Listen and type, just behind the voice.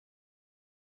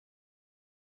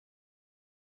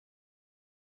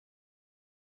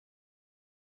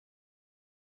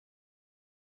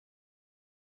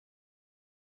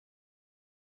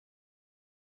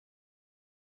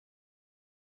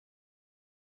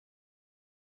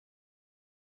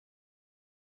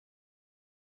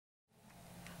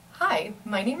Hi,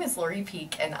 my name is Lori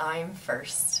Peak and I'm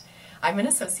First. I'm an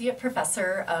associate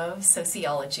professor of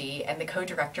sociology and the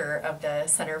co-director of the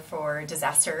Center for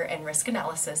Disaster and Risk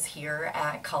Analysis here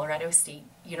at Colorado State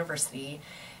University,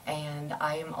 and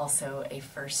I am also a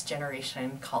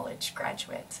first-generation college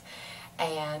graduate.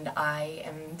 And I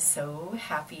am so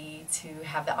happy to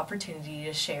have the opportunity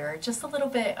to share just a little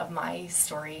bit of my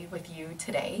story with you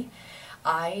today.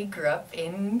 I grew up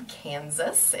in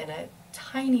Kansas in a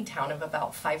tiny town of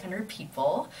about 500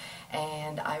 people,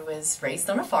 and I was raised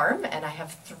on a farm, and I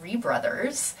have 3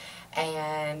 brothers,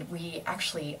 and we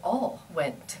actually all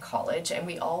went to college, and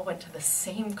we all went to the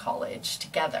same college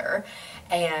together.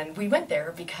 And we went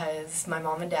there because my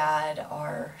mom and dad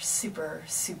are super,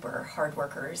 super hard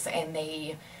workers, and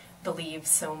they believe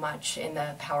so much in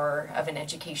the power of an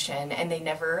education, and they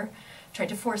never tried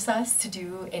to force us to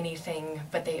do anything,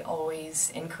 but they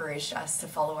always encouraged us to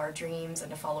follow our dreams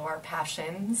and to follow our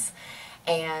passions.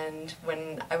 And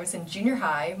when I was in junior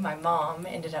high, my mom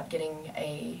ended up getting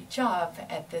a job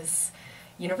at this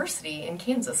university in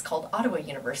Kansas called Ottawa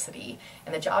University.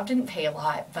 And the job didn't pay a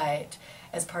lot, but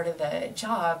as part of the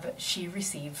job, she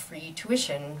received free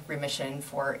tuition remission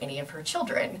for any of her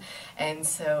children. And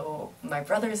so my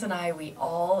brothers and I, we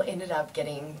all ended up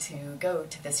getting to go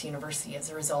to this university as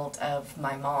a result of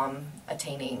my mom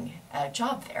attaining a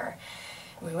job there.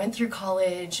 We went through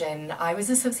college, and I was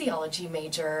a sociology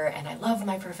major, and I loved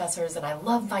my professors, and I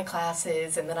loved my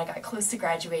classes, and then I got close to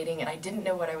graduating, and I didn't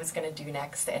know what I was going to do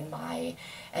next, and my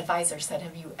advisor said,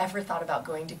 "Have you ever thought about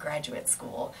going to graduate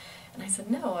school?" And I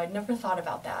said, "No, I'd never thought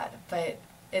about that," but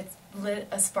it lit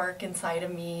a spark inside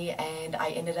of me, and I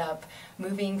ended up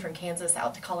moving from Kansas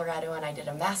out to Colorado, and I did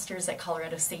a master's at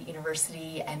Colorado State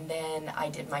University, and then I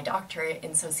did my doctorate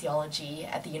in sociology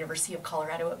at the University of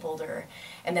Colorado at Boulder,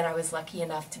 and then I was lucky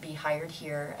enough to be hired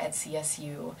here at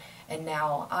CSU, and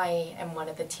now I am one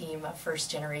of the team of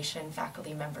first-generation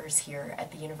faculty members here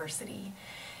at the university.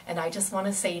 And I just want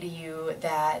to say to you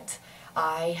that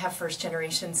I have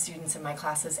first-generation students in my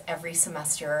classes every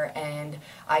semester, and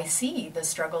I see the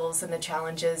struggles and the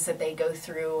challenges that they go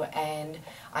through, and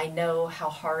I know how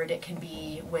hard it can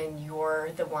be when you're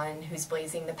the one who's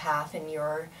blazing the path in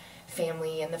your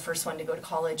family and the first one to go to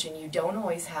college, and you don't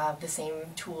always have the same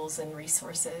tools and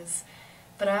resources.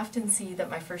 But I often see that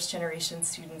my first-generation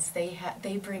students,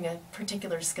 they bring a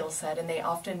particular skill set, and they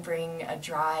often bring a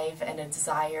drive and a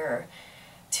desire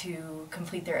to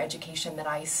complete their education that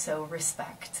I so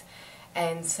respect.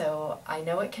 And so I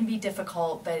know it can be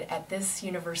difficult, but at this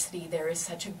university there is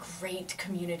such a great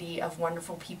community of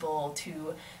wonderful people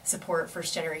to support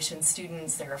first-generation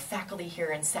students. There are faculty here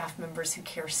and staff members who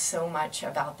care so much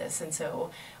about this. And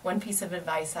so one piece of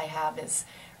advice I have is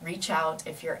reach out.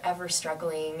 If you're ever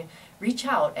struggling, reach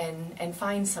out and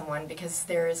find someone, because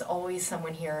there is always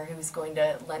someone here who's going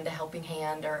to lend a helping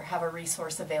hand or have a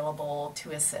resource available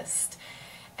to assist.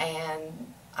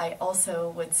 And I also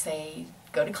would say,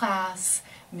 go to class,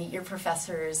 meet your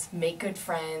professors, make good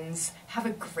friends, have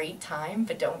a great time,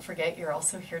 but don't forget you're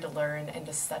also here to learn and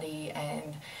to study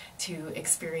and to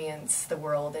experience the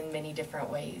world in many different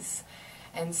ways.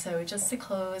 And so just to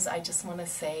close, I just want to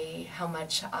say how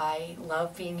much I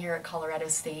love being here at Colorado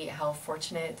State, how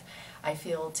fortunate I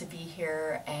feel to be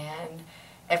here, and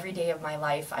every day of my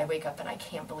life I wake up and I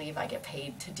can't believe I get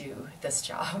paid to do this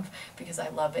job because I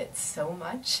love it so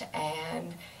much,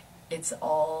 and it's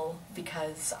all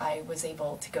because I was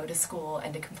able to go to school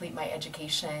and to complete my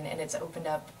education, and it's opened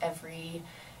up every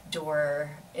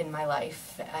door in my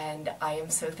life, and I am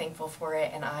so thankful for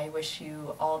it, and I wish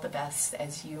you all the best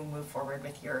as you move forward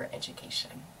with your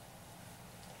education.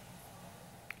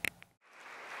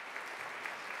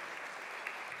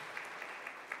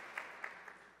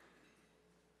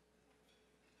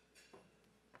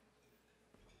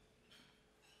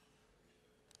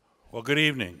 Well, good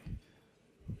evening.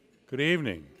 Good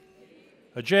evening.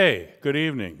 Ajay, good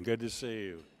evening. Good to see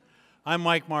you. I'm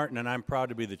Mike Martin, and I'm proud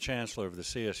to be the Chancellor of the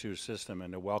CSU system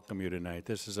and to welcome you tonight.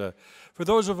 This is for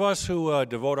those of us who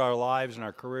devote our lives and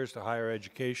our careers to higher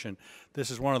education, this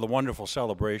is one of the wonderful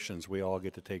celebrations we all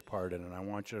get to take part in, and I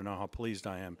want you to know how pleased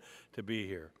I am to be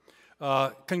here.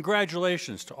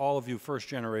 Congratulations to all of you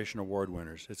first-generation award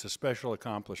winners. It's a special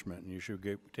accomplishment, and you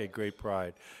should take great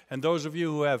pride. And those of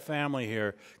you who have family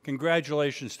here,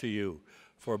 congratulations to you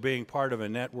for being part of a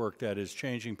network that is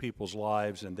changing people's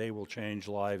lives, and they will change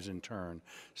lives in turn.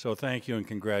 So thank you and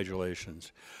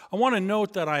congratulations. I want to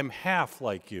note that I'm half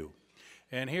like you,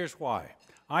 and here's why.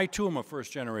 I, too, am a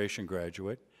first-generation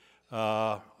graduate.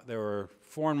 There were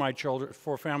 4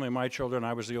 family of my children.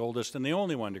 I was the oldest and the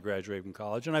only one to graduate from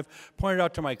college. And I've pointed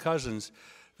out to my cousins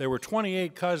There were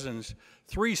 28 cousins.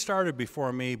 3 started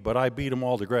before me, but I beat them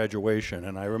all to graduation,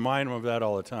 and I remind them of that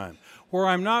all the time. Where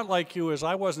I'm not like you is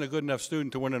I wasn't a good enough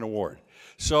student to win an award.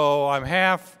 So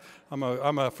I'm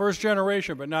a first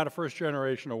generation, but not a first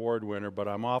generation award winner, but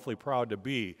I'm awfully proud to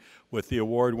be with the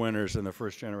award winners and the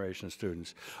first generation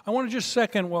students. I want to just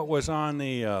second what was on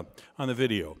the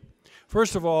video.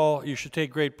 First of all, you should take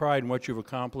great pride in what you've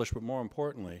accomplished, but more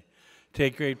importantly,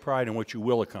 take great pride in what you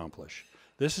will accomplish.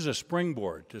 This is a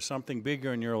springboard to something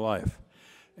bigger in your life.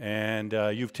 And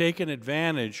you've taken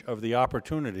advantage of the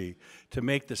opportunity to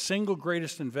make the single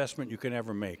greatest investment you can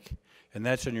ever make, and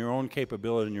that's in your own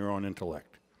capability and your own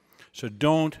intellect. So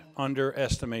don't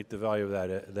underestimate the value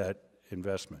of that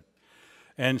investment.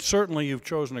 And certainly you've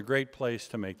chosen a great place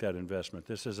to make that investment.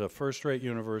 This is a first-rate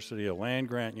university, a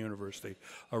land-grant university,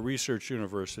 a research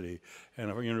university, and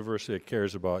a university that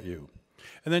cares about you.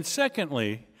 And then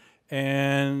secondly,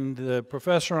 and the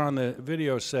professor on the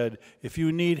video said, if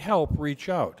you need help, reach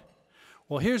out.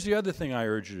 Well, here's the other thing I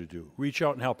urge you to do. Reach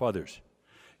out and help others.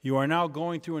 You are now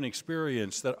going through an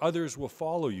experience that others will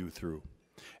follow you through.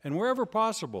 And wherever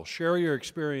possible, share your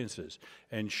experiences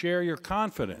and share your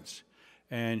confidence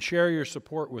and share your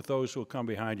support with those who will come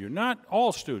behind you. Not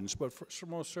all students, but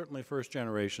most certainly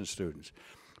first-generation students.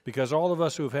 Because all of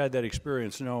us who have had that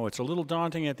experience know it's a little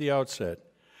daunting at the outset,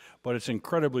 but it's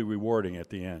incredibly rewarding at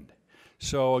the end.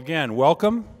 So again,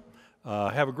 welcome,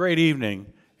 have a great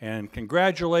evening, and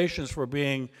congratulations for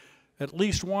being at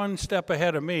least one step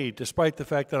ahead of me, despite the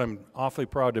fact that I'm awfully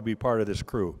proud to be part of this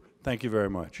crew. Thank you very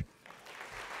much.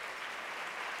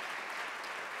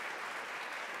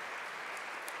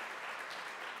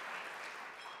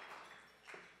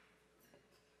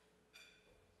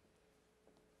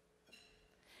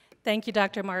 Thank you,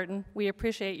 Dr. Martin. We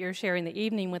appreciate your sharing the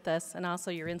evening with us and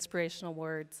also your inspirational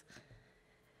words.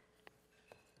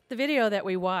 The video that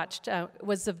we watched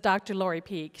was of Dr. Lori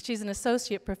Peek. She's an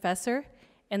associate professor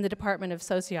in the Department of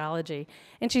Sociology,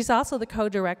 and she's also the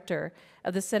co-director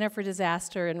of the Center for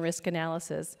Disaster and Risk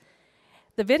Analysis.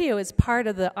 The video is part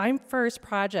of the I'm First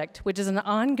project, which is an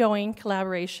ongoing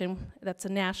collaboration that's a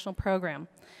national program.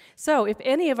 So if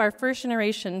any of our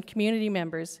first-generation community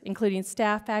members, including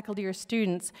staff, faculty, or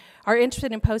students, are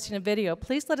interested in posting a video,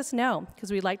 please let us know,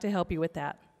 because we'd like to help you with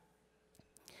that.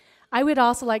 I would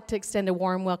also like to extend a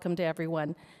warm welcome to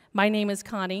everyone. My name is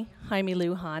Connie Jaime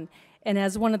Lujan, and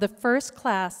as one of the first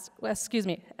class,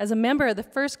 as a member of the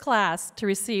first class to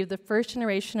receive the First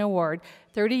Generation Award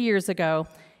 30 years ago,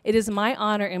 it is my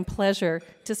honor and pleasure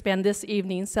to spend this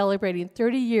evening celebrating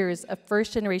 30 years of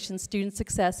first-generation student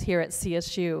success here at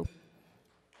CSU.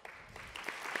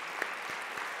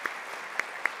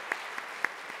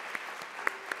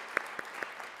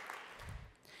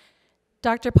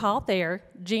 Dr. Paul Thayer,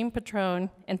 Jean Petrone,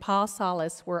 and Paul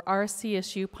Salas were our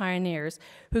CSU pioneers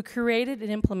who created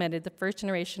and implemented the First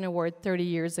Generation Award 30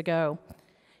 years ago.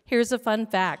 Here's a fun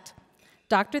fact.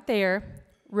 Dr. Thayer,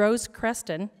 Rose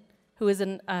Creston, who is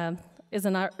an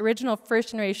original First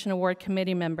Generation Award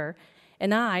committee member,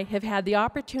 and I have had the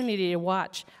opportunity to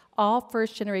watch all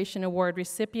First Generation Award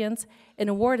recipients and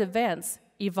award events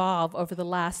evolve over the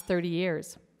last 30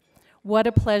 years. What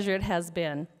a pleasure it has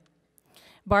been.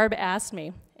 Barb asked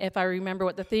me if I remember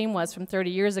what the theme was from 30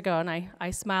 years ago, and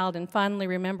I smiled and fondly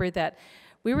remembered that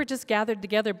we were just gathered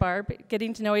together, Barb,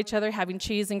 getting to know each other, having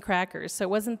cheese and crackers, so it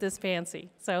wasn't this fancy.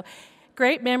 So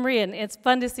great memory, and it's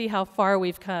fun to see how far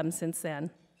we've come since then.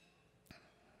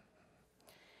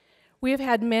 We have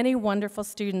had many wonderful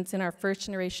students in our First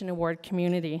Generation Award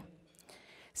community.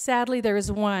 Sadly, there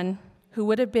is one who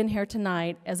would have been here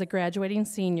tonight as a graduating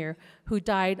senior who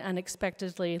died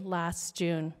unexpectedly last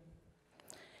June.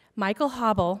 Michael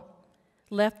Hobble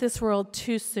left this world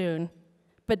too soon,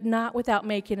 but not without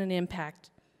making an impact.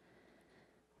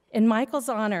 In Michael's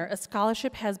honor, a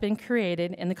scholarship has been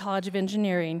created in the College of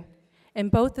Engineering,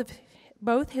 and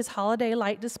both his holiday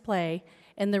light display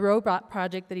and the robot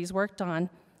project that he's worked on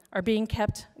are being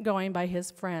kept going by his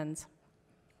friends.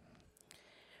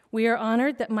 We are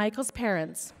honored that Michael's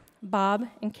parents, Bob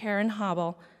and Karen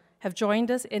Hobble, have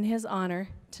joined us in his honor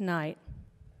tonight.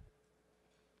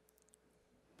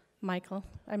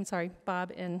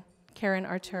 Bob and Karen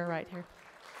are to our right here.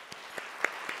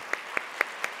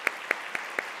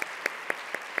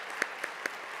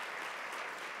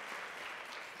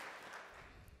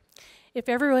 If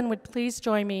everyone would please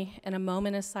join me in a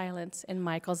moment of silence in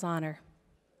Michael's honor.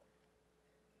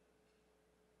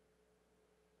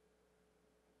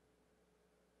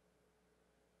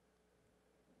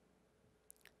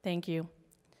 Thank you.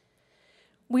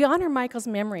 We honor Michael's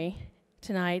memory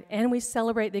tonight, and we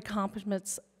celebrate the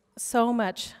accomplishments so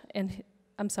much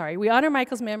we honor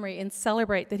Michael's memory and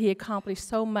celebrate that he accomplished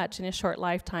so much in his short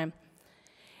lifetime.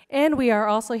 And we are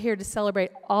also here to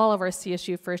celebrate all of our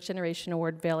CSU First Generation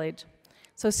Award Village.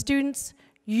 So students,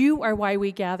 you are why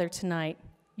we gather tonight.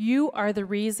 You are the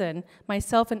reason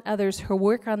myself and others who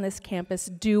work on this campus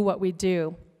do what we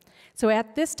do. So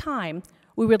at this time,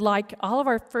 we would like all of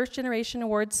our First Generation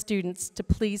Award students to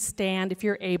please stand if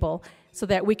you're able so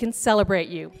that we can celebrate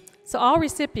you. So all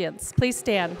recipients, please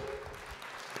stand.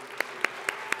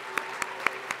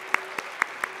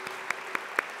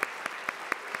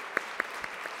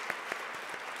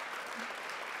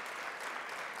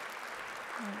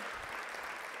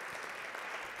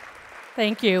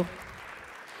 Thank you.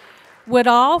 Would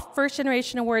all First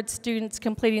Generation Award students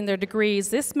completing their degrees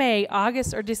this May,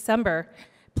 August, or December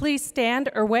please stand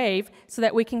or wave so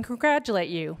that we can congratulate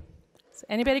you? So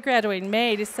anybody graduating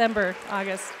May, December,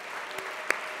 August?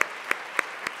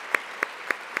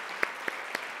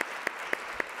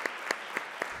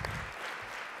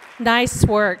 Nice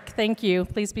work. Thank you.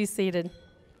 Please be seated.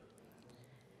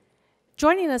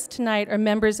 Joining us tonight are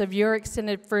members of your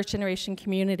extended First Generation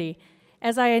community.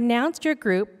 As I announced your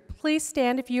group, please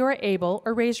stand if you are able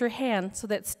or raise your hand so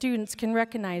that students can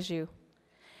recognize you.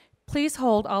 Please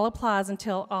hold all applause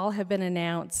until all have been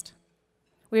announced.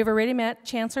 We have already met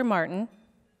Chancellor Martin.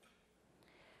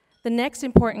 The next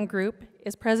important group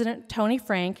is President Tony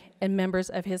Frank and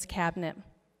members of his cabinet.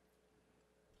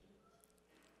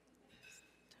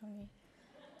 Tony.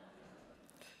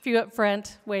 A few up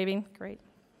front, waving, great.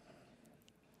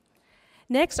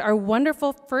 Next, our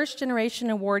wonderful First Generation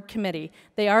Award Committee.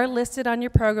 They are listed on your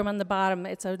program on the bottom.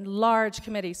 It's a large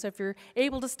committee, so if you're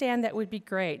able to stand, that would be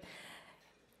great.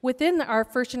 Within our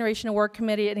First Generation Award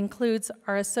Committee, it includes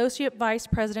our Associate Vice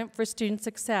President for Student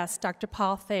Success, Dr.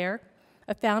 Paul Thayer,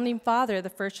 a founding father of the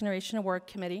First Generation Award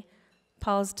Committee.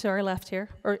 Paul is to our left here,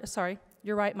 or sorry,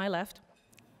 your right, my left.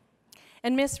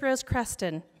 And Miss Rose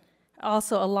Creston,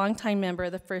 also a longtime member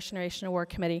of the First Generation Award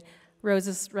Committee. Rose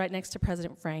is right next to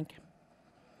President Frank.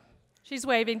 She's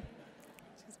waving.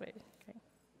 She's waving. Okay.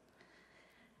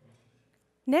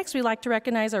 Next, we'd like to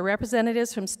recognize our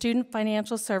representatives from Student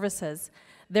Financial Services.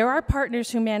 They're our partners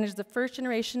who manage the First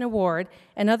Generation Award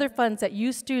and other funds that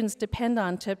you students depend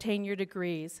on to obtain your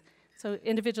degrees. So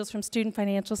individuals from Student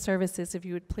Financial Services, if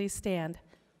you would please stand.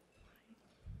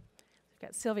 We've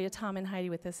got Sylvia, Tom, and Heidi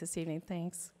with us this evening.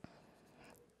 Thanks.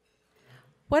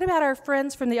 What about our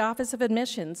friends from the Office of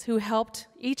Admissions who helped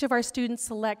each of our students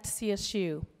select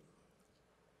CSU?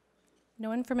 No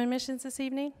one from admissions this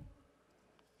evening?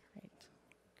 Great,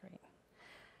 great.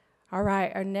 All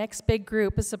right, our next big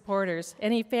group of supporters.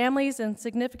 Any families and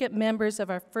significant members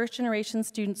of our First Generation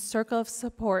Student Circle of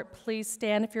Support, please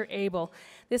stand if you're able.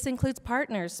 This includes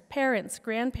partners, parents,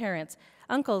 grandparents,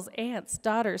 uncles, aunts,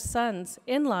 daughters, sons,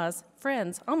 in-laws,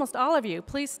 friends, almost all of you.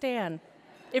 Please stand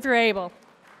if you're able.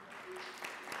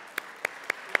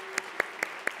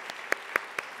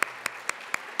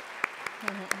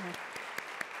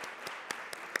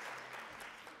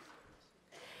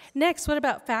 Next, what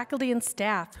about faculty and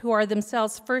staff who are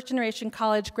themselves first-generation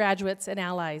college graduates and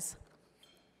allies?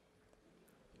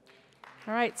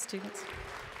 All right, students.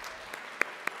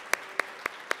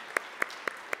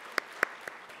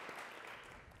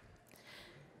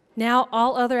 Now,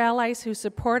 all other allies who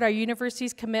support our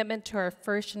university's commitment to our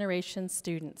first-generation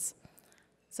students.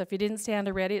 So if you didn't stand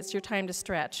already, it's your time to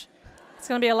stretch. It's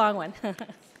going to be a long one.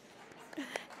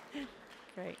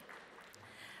 Great.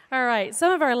 All right,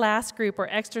 some of our last group are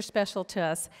extra special to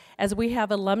us as we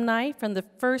have alumni from the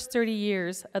first 30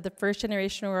 years of the First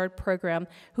Generation Award program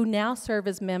who now serve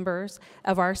as members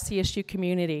of our CSU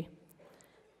community.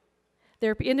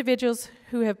 There are individuals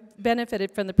who have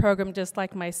benefited from the program just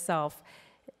like myself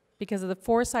because of the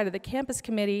foresight of the campus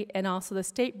committee and also the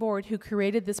state board who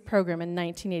created this program in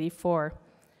 1984.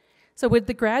 So with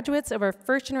the graduates of our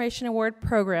First Generation Award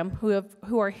program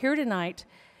who are here tonight,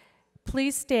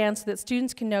 please stand so that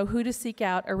students can know who to seek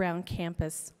out around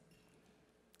campus.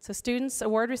 So students,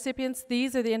 award recipients,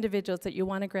 these are the individuals that you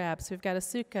want to grab. So we've got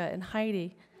Asuka and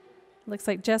Heidi. Looks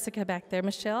like Jessica back there.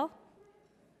 Michelle?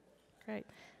 Great.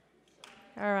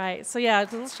 All right, so yeah,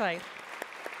 it's a little shy.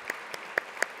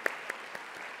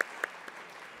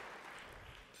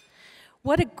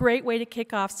 What a great way to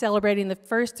kick off celebrating the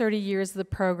first 30 years of the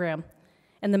program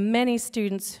and the many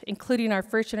students, including our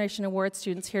First Generation Award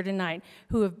students here tonight,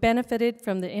 who have benefited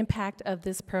from the impact of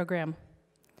this program.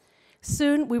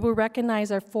 Soon, we will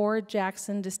recognize our 4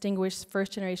 Jackson Distinguished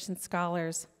First Generation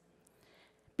Scholars.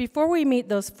 Before we meet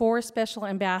those 4 special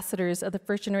ambassadors of the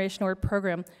First Generation Award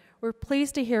program, we're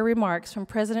pleased to hear remarks from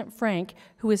President Frank,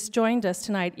 who has joined us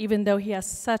tonight, even though he has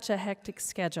such a hectic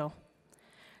schedule.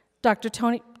 Dr.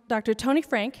 Dr. Tony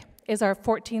Frank is our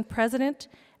 14th president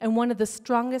and one of the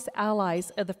strongest allies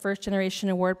of the First Generation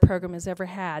Award Program has ever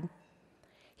had.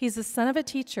 He's the son of a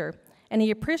teacher, and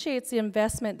he appreciates the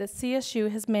investment that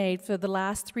CSU has made for the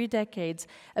last 3 decades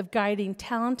of guiding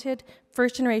talented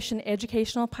first-generation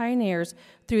educational pioneers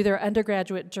through their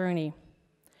undergraduate journey.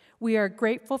 We are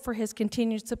grateful for his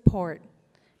continued support.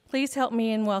 Please help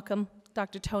me in welcome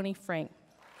Dr. Tony Frank.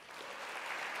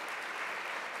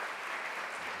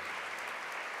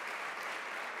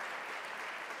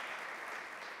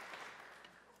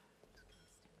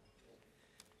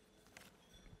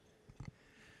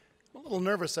 I'm a little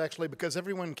nervous, actually, because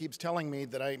everyone keeps telling me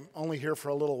that I'm only here for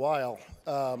a little while.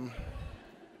 And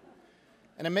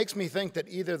it makes me think that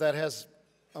either that has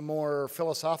a more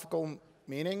philosophical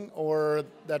meaning or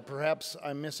that perhaps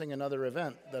I'm missing another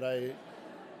event that I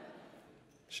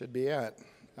should be at.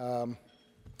 The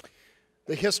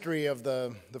history of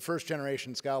the first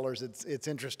generation scholars, it's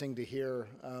interesting to hear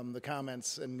the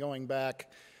comments, and going back,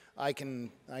 I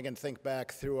can think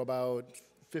back through about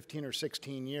 15 or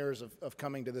 16 years of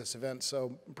coming to this event,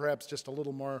 so perhaps just a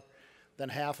little more than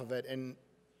half of it, and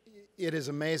it is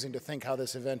amazing to think how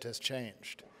this event has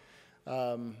changed.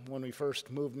 When we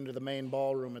first moved into the main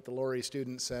ballroom at the Laurie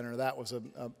Student Center, that was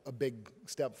a big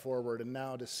step forward, and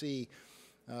now to see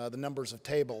the numbers of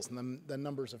tables and the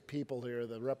numbers of people here,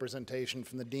 the representation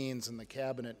from the deans and the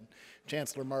cabinet,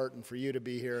 Chancellor Martin, for you to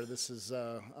be here, this is,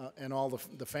 and all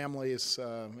the families,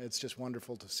 it's just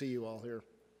wonderful to see you all here.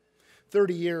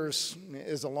 30 years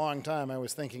is a long time. I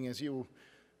was thinking as you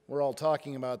were all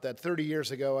talking about that, 30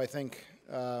 years ago, I think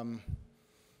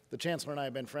the Chancellor and I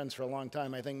have been friends for a long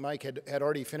time. I think Mike had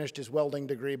already finished his welding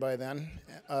degree by then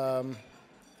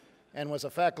and was a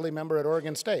faculty member at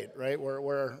Oregon State, right,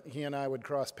 where he and I would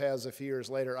cross paths a few years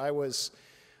later.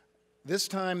 This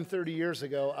time 30 years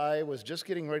ago, I was just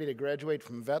getting ready to graduate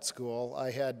from vet school.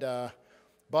 I had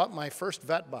bought my first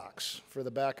vet box for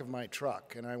the back of my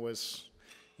truck, and I was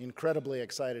incredibly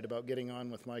excited about getting on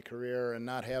with my career and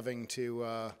not having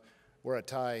to wear a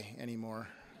tie anymore.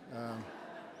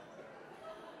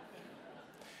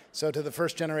 So to the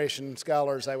first generation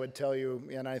scholars, I would tell you,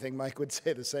 and I think Mike would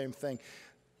say the same thing,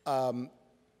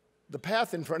 the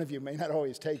path in front of you may not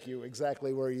always take you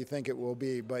exactly where you think it will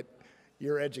be, but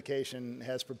your education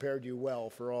has prepared you well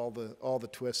for all the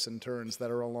twists and turns that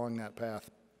are along that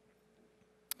path.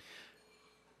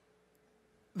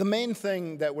 The main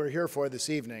thing that we're here for this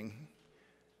evening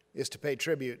is to pay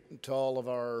tribute to all of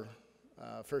our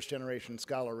first-generation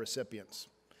scholar recipients.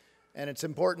 And it's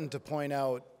important to point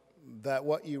out that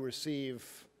what you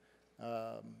receive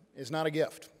is not a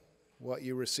gift. What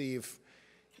you receive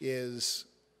is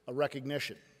a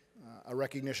recognition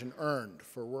earned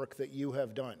for work that you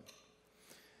have done.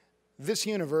 This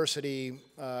university,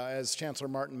 as Chancellor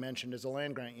Martin mentioned, is a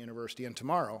land-grant university, and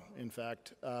tomorrow, in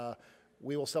fact,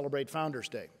 we will celebrate Founders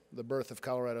Day, the birth of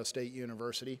Colorado State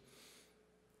University.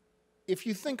 If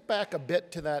you think back a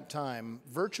bit to that time,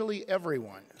 virtually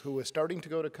everyone who was starting to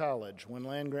go to college when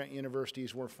land-grant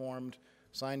universities were formed,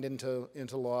 signed into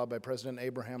law by President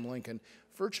Abraham Lincoln,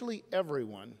 virtually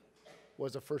everyone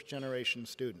was a first-generation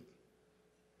student.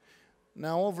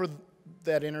 Now, over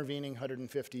that intervening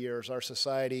 150 years, our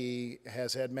society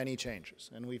has had many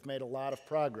changes, and we've made a lot of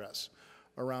progress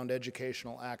around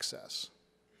educational access.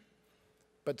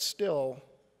 But still,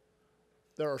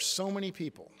 there are so many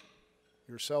people,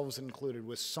 yourselves included,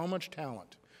 with so much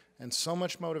talent and so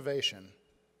much motivation,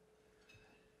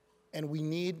 and we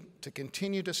need to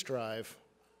continue to strive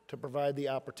to provide the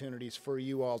opportunities for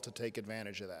you all to take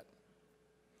advantage of that.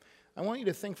 I want you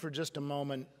to think for just a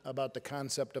moment about the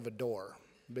concept of a door,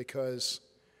 because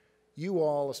you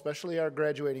all, especially our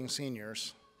graduating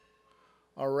seniors,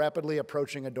 are rapidly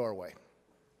approaching a doorway.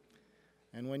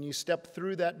 And when you step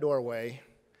through that doorway,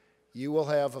 you will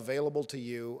have available to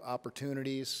you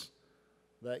opportunities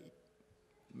that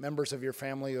members of your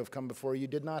family who have come before you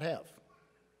did not have.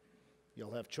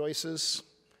 You'll have choices,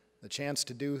 the chance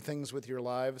to do things with your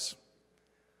lives.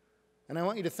 And I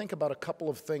want you to think about a couple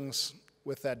of things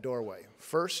with that doorway.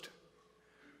 First,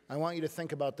 I want you to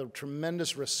think about the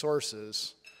tremendous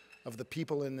resources of the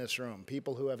people in this room,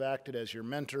 people who have acted as your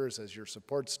mentors, as your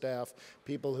support staff,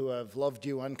 people who have loved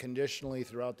you unconditionally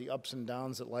throughout the ups and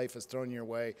downs that life has thrown your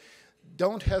way.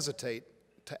 Don't hesitate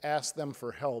to ask them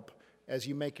for help as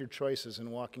you make your choices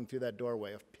in walking through that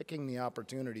doorway, of picking the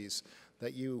opportunities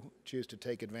that you choose to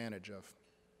take advantage of.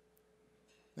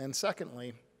 And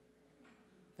secondly,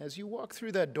 as you walk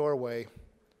through that doorway,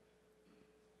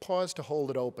 pause to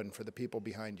hold it open for the people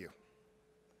behind you.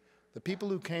 The people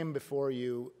who came before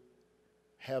you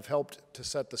have helped to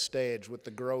set the stage with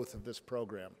the growth of this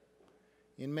program.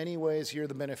 In many ways, you're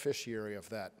the beneficiary of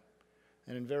that.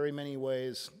 And in very many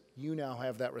ways, you now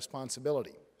have that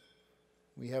responsibility.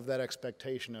 We have that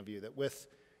expectation of you that with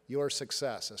your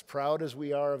success, as proud as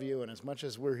we are of you and as much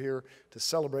as we're here to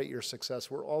celebrate your success,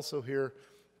 we're also here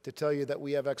to tell you that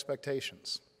we have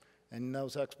expectations. And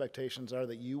those expectations are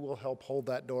that you will help hold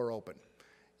that door open.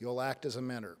 You'll act as a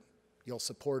mentor. You'll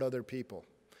support other people.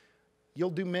 You'll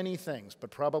do many things,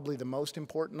 but probably the most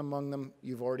important among them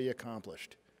you've already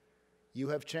accomplished. You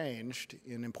have changed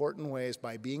in important ways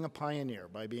by being a pioneer,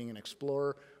 by being an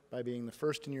explorer, by being the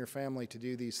first in your family to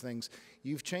do these things.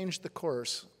 You've changed the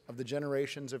course of the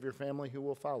generations of your family who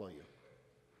will follow you.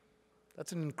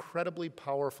 That's an incredibly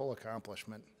powerful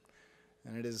accomplishment,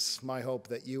 and it is my hope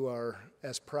that you are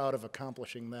as proud of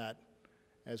accomplishing that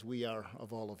as we are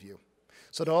of all of you.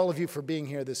 So to all of you for being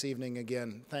here this evening,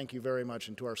 again, thank you very much,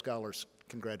 and to our scholars,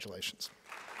 congratulations.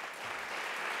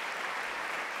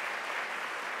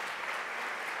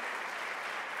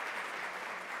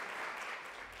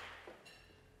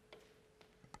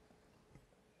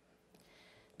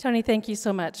 Tony, thank you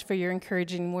so much for your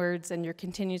encouraging words and your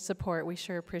continued support. We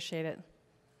sure appreciate it.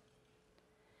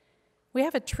 We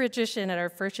have a tradition at our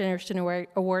First Generation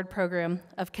Award program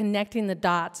of connecting the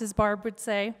dots, as Barb would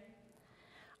say.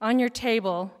 On your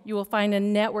table, you will find a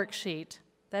network sheet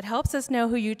that helps us know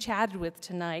who you chatted with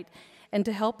tonight and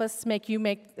to help us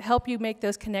help you make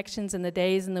those connections in the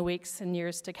days and the weeks and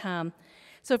years to come.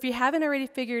 So if you haven't already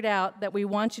figured out that we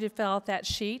want you to fill out that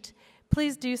sheet,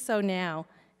 please do so now.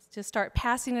 Just start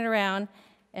passing it around,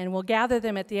 and we'll gather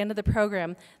them at the end of the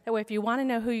program. That way, if you want to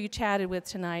know who you chatted with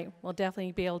tonight, we'll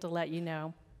definitely be able to let you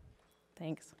know.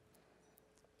 Thanks.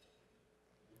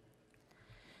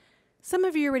 Some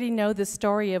of you already know the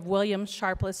story of William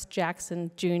Sharpless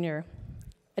Jackson, Jr.,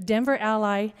 a Denver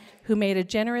ally who made a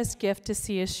generous gift to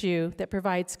CSU that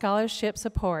provides scholarship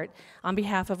support on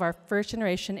behalf of our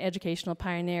first-generation educational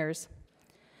pioneers.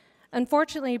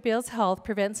 Unfortunately, Bill's health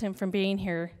prevents him from being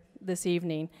here this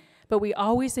evening, but we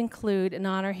always include and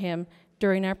honor him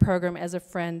during our program as a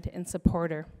friend and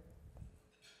supporter.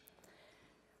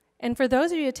 And for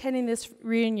those of you attending this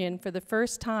reunion for the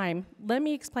first time, let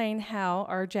me explain how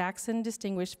our Jackson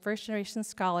Distinguished First Generation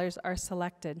Scholars are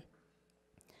selected.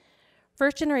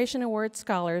 First Generation Award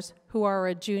scholars who are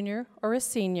a junior or a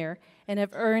senior and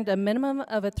have earned a minimum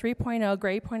of a 3.0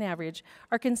 grade point average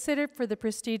are considered for the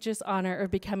prestigious honor of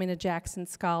becoming a Jackson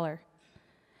Scholar.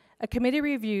 A committee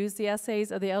reviews the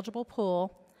essays of the eligible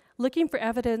pool, looking for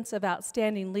evidence of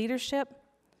outstanding leadership,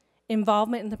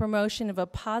 involvement in the promotion of a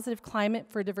positive climate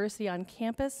for diversity on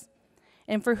campus,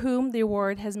 and for whom the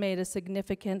award has made a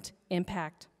significant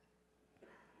impact.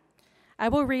 I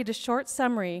will read a short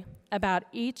summary about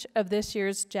each of this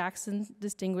year's Jackson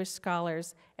Distinguished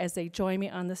Scholars as they join me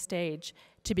on the stage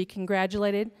to be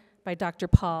congratulated by Dr.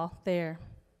 Paul Thayer.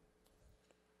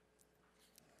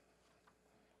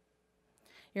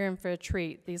 You're in for a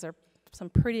treat. These are some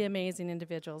pretty amazing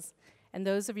individuals. And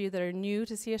those of you that are new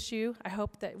to CSU, I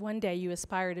hope that one day you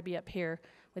aspire to be up here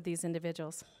with these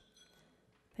individuals.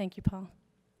 Thank you, Paul.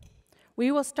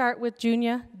 We will start with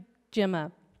Junia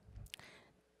Jima.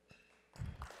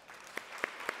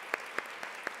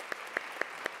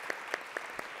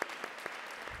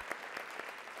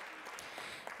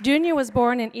 Junia was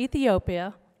born in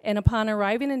Ethiopia, and upon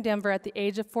arriving in Denver at the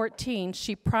age of 14,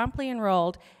 she promptly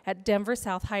enrolled at Denver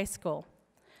South High School.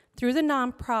 Through the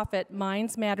nonprofit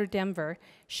Minds Matter Denver,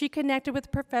 she connected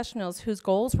with professionals whose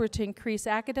goals were to increase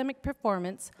academic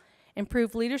performance,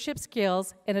 improve leadership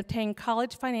skills, and obtain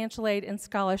college financial aid and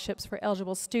scholarships for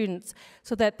eligible students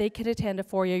so that they could attend a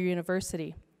four-year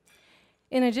university.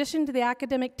 In addition to the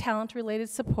academic talent-related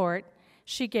support,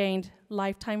 she gained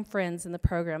lifetime friends in the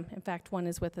program. In fact, one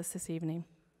is with us this evening.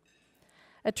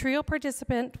 A TRIO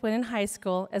participant when in high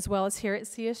school, as well as here at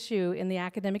CSU in the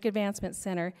Academic Advancement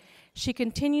Center, she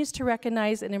continues to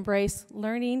recognize and embrace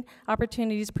learning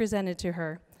opportunities presented to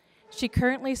her. She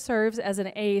currently serves as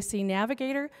an AAC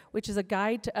Navigator, which is a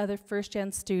guide to other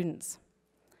first-gen students.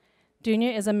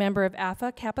 Dunya is a member of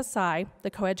Alpha Kappa Psi, the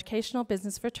coeducational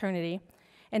business fraternity,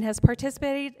 and has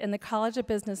participated in the College of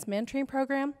Business Mentoring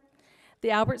Program, the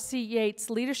Albert C.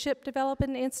 Yates Leadership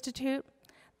Development Institute,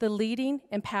 the Leading,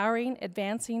 Empowering,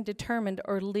 Advancing, Determined,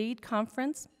 or LEAD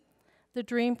Conference, the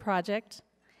DREAM Project,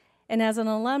 and as an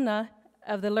alumna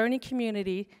of the learning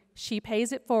community, she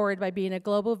pays it forward by being a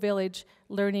Global Village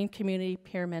Learning Community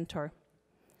Peer Mentor.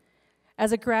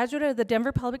 As a graduate of the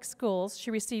Denver Public Schools,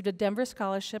 she received a Denver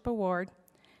Scholarship Award.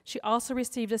 She also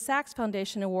received a Sachs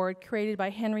Foundation Award created by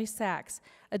Henry Sachs,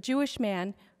 a Jewish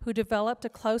man who developed a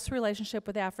close relationship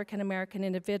with African American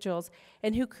individuals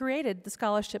and who created the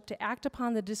scholarship to act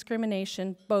upon the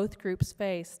discrimination both groups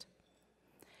faced.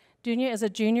 Dunya is a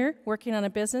junior working on a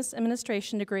business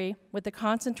administration degree with a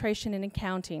concentration in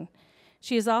accounting.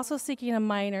 She is also seeking a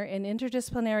minor in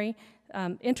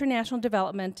international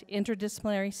development,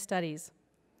 interdisciplinary studies.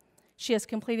 She has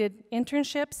completed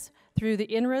internships through the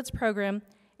Inroads program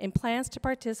and plans to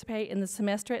participate in the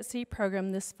Semester at Sea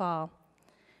program this fall.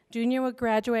 Dunya will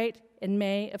graduate in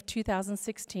May of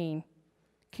 2016.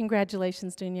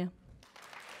 Congratulations, Dunya.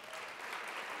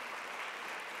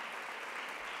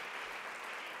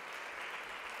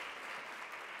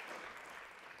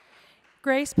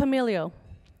 Grace Pamilio.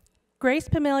 Grace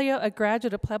Pamilio, a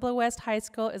graduate of Pueblo West High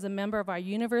School, is a member of our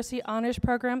University Honors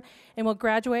Program and will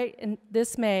graduate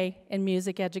this May in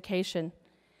music education.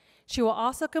 She will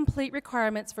also complete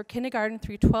requirements for kindergarten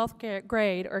through 12th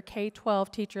grade or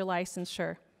K-12 teacher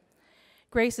licensure.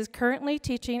 Grace is currently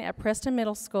teaching at Preston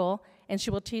Middle School, and she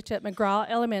will teach at McGraw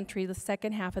Elementary the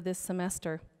second half of this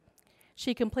semester.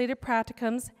 She completed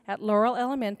practicums at Laurel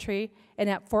Elementary and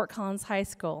at Fort Collins High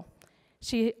School.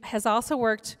 She has also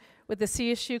worked with the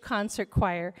CSU Concert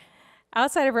Choir.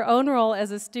 Outside of her own role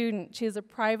as a student, she is a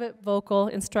private vocal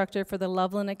instructor for the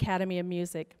Loveland Academy of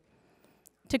Music.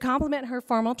 To complement her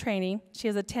formal training, she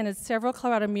has attended several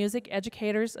Colorado Music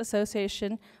Educators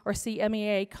Association, or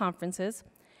CMEA, conferences,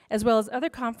 as well as other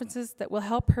conferences that will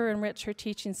help her enrich her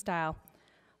teaching style.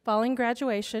 Following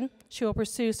graduation, she will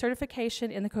pursue certification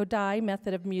in the Kodály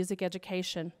method of music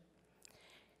education.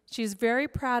 She's very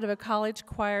proud of a college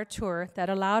choir tour that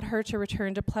allowed her to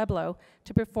return to Pueblo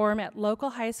to perform at local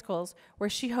high schools where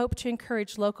she hoped to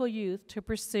encourage local youth to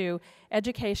pursue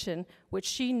education, which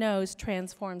she knows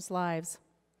transforms lives.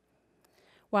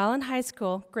 While in high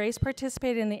school, Grace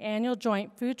participated in the annual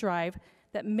joint food drive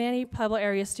that many Pueblo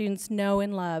area students know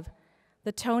and love,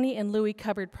 the Tony and Louie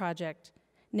Cupboard Project,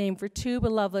 named for two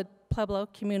beloved Pueblo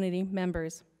community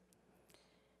members.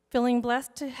 Feeling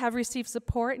blessed to have received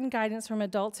support and guidance from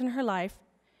adults in her life,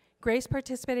 Grace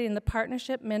participated in the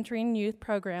Partnership Mentoring Youth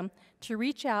Program to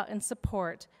reach out and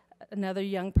support another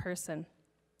young person.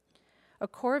 A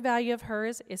core value of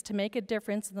hers is to make a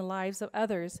difference in the lives of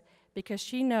others because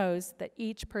she knows that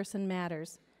each person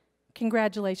matters.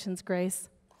 Congratulations, Grace.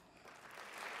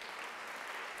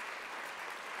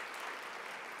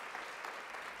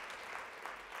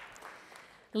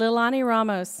 Lilani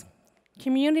Ramos.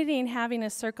 Community and having a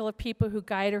circle of people who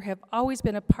guide her have always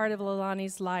been a part of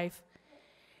Lilani's life.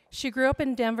 She grew up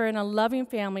in Denver in a loving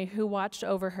family who watched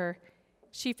over her.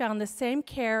 She found the same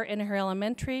care in her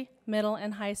elementary, middle,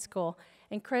 and high school,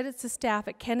 and credits the staff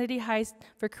at Kennedy High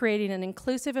for creating an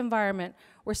inclusive environment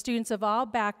where students of all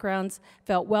backgrounds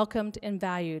felt welcomed and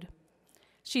valued.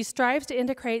 She strives to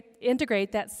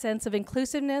integrate that sense of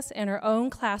inclusiveness in her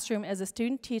own classroom as a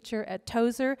student teacher at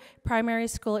Tozer Primary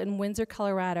School in Windsor,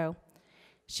 Colorado.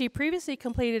 She previously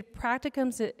completed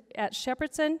practicums at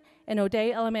Shepherdson and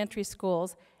O'Day Elementary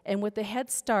Schools and with the Head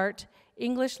Start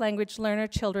English Language Learner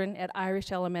children at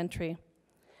Irish Elementary.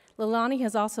 Lilani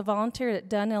has also volunteered at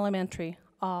Dunn Elementary,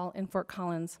 all in Fort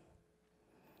Collins.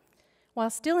 While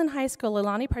still in high school,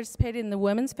 Lilani participated in the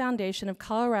Women's Foundation of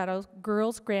Colorado's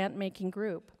Girls Grant Making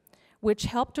Group, which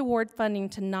helped award funding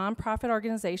to nonprofit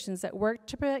organizations that work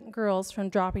to prevent girls from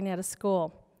dropping out of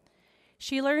school.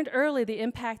 She learned early the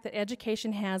impact that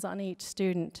education has on each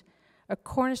student, a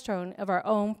cornerstone of our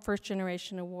own First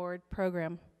Generation Award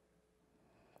program.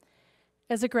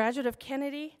 As a graduate of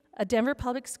Kennedy, a Denver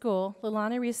public school,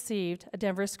 Lilani received a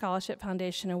Denver Scholarship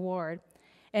Foundation Award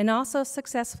and also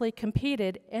successfully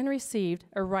competed and received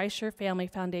a Reicher Family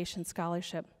Foundation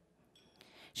Scholarship.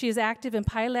 She is active in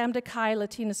Pi Lambda Chi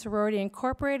Latina Sorority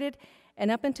Incorporated, and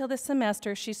up until this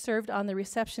semester, she served on the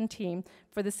reception team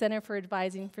for the Center for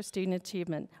Advising for Student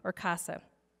Achievement, or CASA.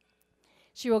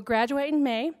 She will graduate in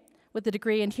May with a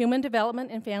degree in Human Development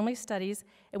and Family Studies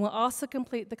and will also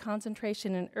complete the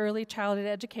concentration in Early Childhood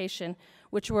Education,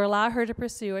 which will allow her to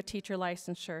pursue a teacher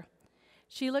licensure.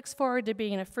 She looks forward to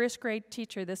being a first grade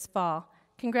teacher this fall.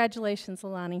 Congratulations,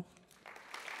 Lilani.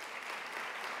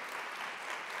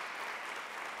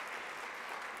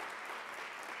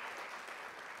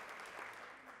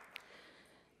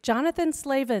 Jonathan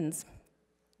Slavens.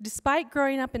 Despite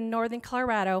growing up in northern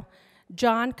Colorado,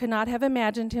 John could not have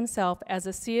imagined himself as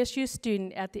a CSU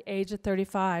student at the age of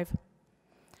 35.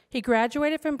 He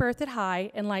graduated from Berthoud High,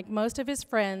 and like most of his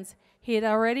friends, he had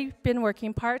already been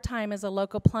working part-time as a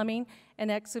local plumbing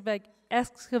and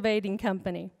excavating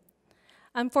company.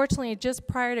 Unfortunately, just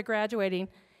prior to graduating,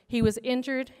 he was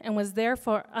injured and was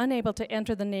therefore unable to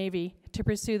enter the Navy to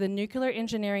pursue the nuclear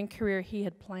engineering career he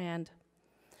had planned.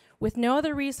 With no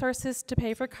other resources to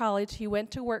pay for college, he went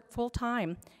to work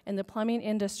full-time in the plumbing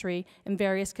industry in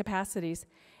various capacities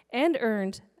and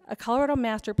earned a Colorado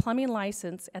Master Plumbing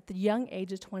license at the young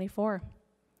age of 24.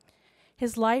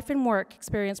 His life and work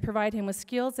experience provide him with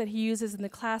skills that he uses in the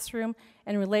classroom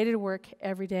and related work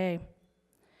every day.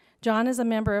 John is a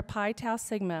member of Pi Tau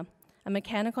Sigma, a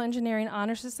mechanical engineering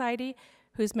honor society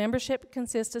whose membership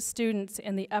consists of students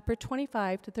in the upper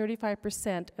 25 to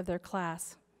 35% of their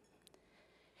class.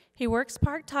 He works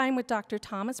part-time with Dr.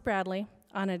 Thomas Bradley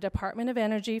on a Department of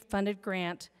Energy funded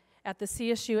grant at the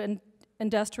CSU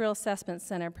Industrial Assessment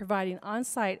Center, providing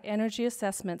on-site energy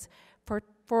assessments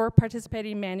for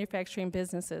participating manufacturing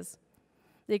businesses.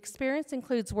 The experience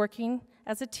includes working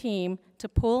as a team to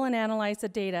pull and analyze the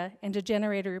data and to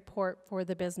generate a report for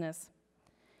the business.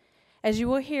 As you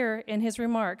will hear in his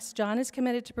remarks, John is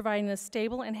committed to providing a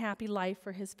stable and happy life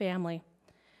for his family.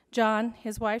 John,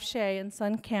 his wife Shay, and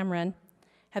son Cameron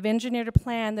have engineered a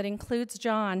plan that includes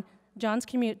John's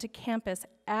commute to campus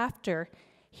after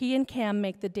he and Cam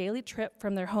make the daily trip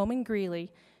from their home in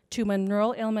Greeley to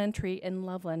Monroe Elementary in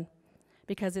Loveland,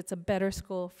 because it's a better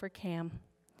school for Cam.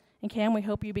 And Cam, we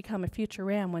hope you become a future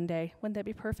Ram one day. Wouldn't that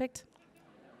be perfect?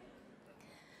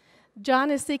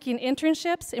 John is seeking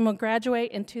internships and will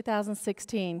graduate in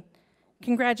 2016.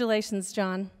 Congratulations,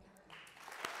 John.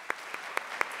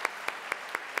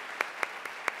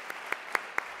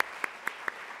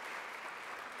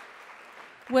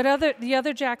 Would the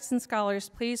other Jackson Scholars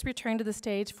please return to the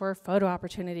stage for a photo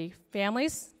opportunity?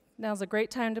 Families, now's a great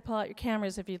time to pull out your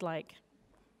cameras if you'd like.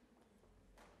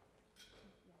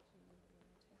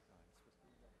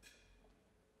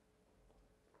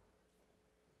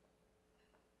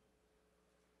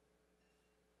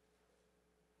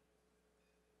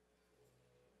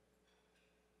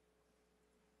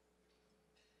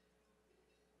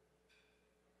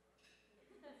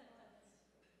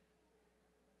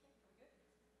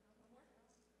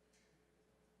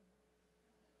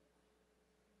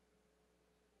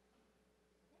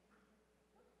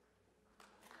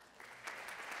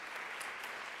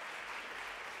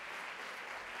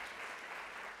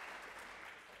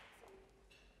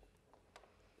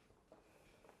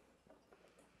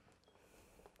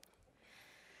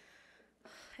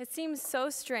 It seems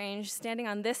so strange standing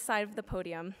on this side of the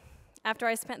podium after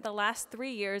I spent the last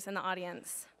 3 years in the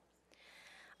audience.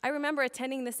 I remember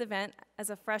attending this event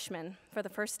as a freshman for the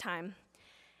first time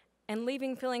and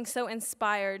leaving feeling so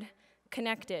inspired,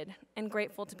 connected, and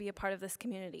grateful to be a part of this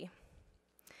community.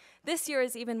 This year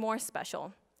is even more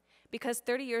special because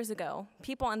 30 years ago,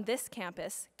 people on this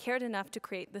campus cared enough to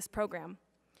create this program.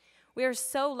 We are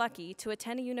so lucky to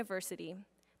attend a university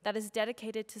that is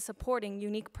dedicated to supporting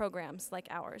unique programs like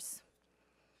ours.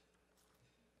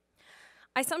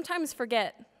 I sometimes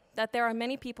forget that there are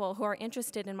many people who are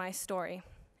interested in my story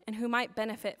and who might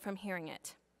benefit from hearing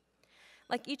it.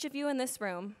 Like each of you in this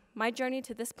room, my journey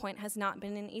to this point has not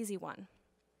been an easy one.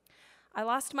 I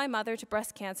lost my mother to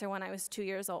breast cancer when I was 2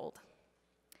 years old.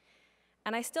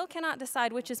 And I still cannot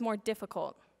decide which is more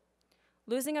difficult,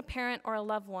 losing a parent or a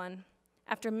loved one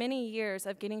after many years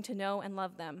of getting to know and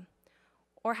love them,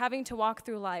 or having to walk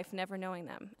through life never knowing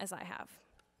them, as I have.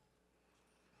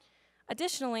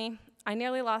 Additionally, I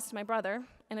nearly lost my brother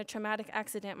in a traumatic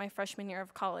accident my freshman year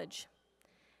of college.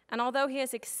 And although he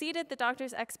has exceeded the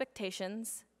doctor's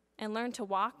expectations and learned to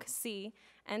walk, see,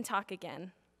 and talk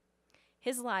again,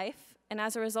 his life, and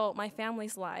as a result, my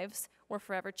family's lives, were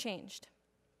forever changed.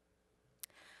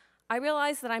 I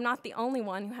realize that I'm not the only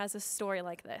one who has a story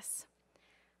like this.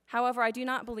 However, I do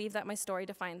not believe that my story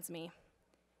defines me.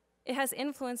 It has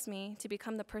influenced me to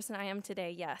become the person I am today,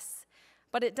 yes,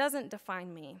 but it doesn't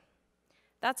define me.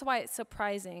 That's why it's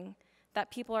surprising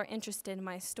that people are interested in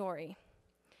my story,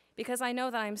 because I know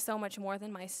that I'm so much more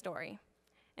than my story,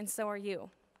 and so are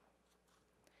you.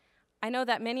 I know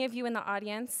that many of you in the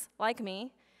audience, like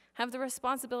me, have the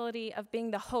responsibility of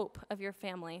being the hope of your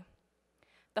family,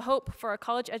 the hope for a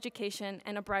college education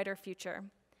and a brighter future,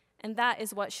 and that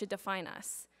is what should define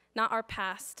us, not our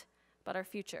past, but our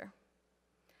future.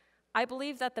 I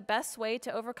believe that the best way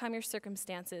to overcome your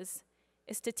circumstances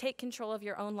is to take control of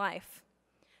your own life.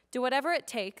 Do whatever it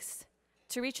takes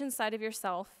to reach inside of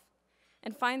yourself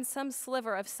and find some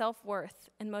sliver of self-worth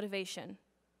and motivation.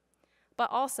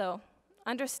 But also,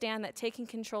 understand that taking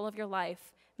control of your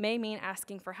life may mean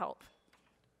asking for help.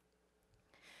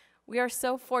 We are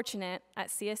so fortunate at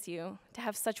CSU to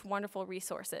have such wonderful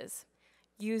resources.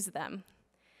 Use them.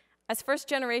 As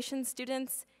first-generation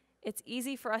students, it's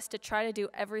easy for us to try to do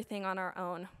everything on our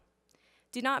own.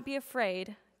 Do not be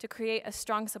afraid to create a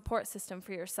strong support system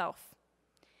for yourself.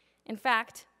 In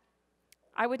fact,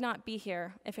 I would not be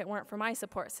here if it weren't for my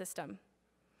support system.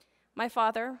 My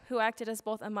father, who acted as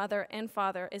both a mother and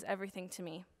father, is everything to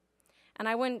me. and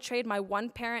I wouldn't trade my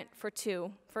one parent for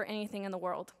two for anything in the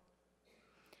world.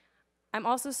 I'm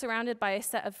also surrounded by a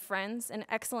set of friends and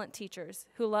excellent teachers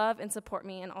who love and support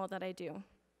me in all that I do.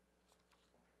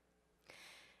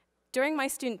 During my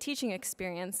student teaching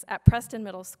experience at Preston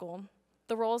Middle School,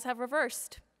 the roles have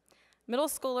reversed. Middle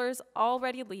schoolers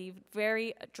already lead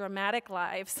very dramatic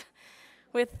lives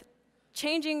with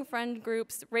changing friend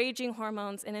groups, raging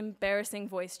hormones, and embarrassing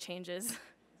voice changes.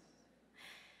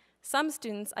 Some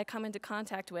students I come into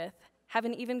contact with have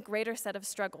an even greater set of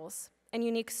struggles and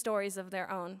unique stories of their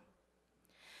own.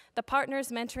 The Partners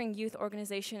Mentoring Youth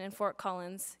organization in Fort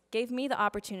Collins gave me the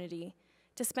opportunity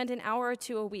to spend an hour or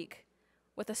two a week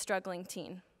with a struggling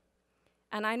teen.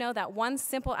 And I know that one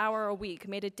simple hour a week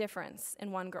made a difference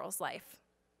in one girl's life.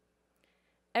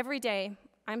 Every day,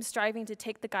 I'm striving to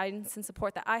take the guidance and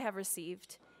support that I have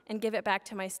received and give it back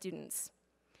to my students.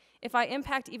 If I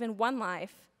impact even one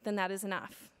life, then that is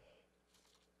enough.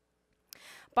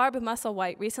 Barb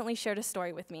Musselwhite recently shared a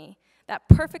story with me that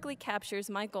perfectly captures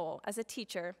my goal as a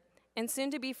teacher and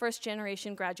soon-to-be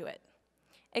first-generation graduate.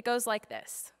 It goes like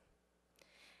this.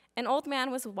 An old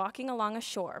man was walking along a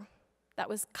shore that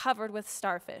was covered with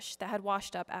starfish that had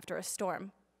washed up after a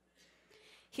storm.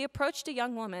 He approached a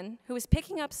young woman who was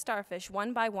picking up starfish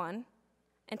one by one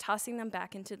and tossing them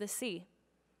back into the sea.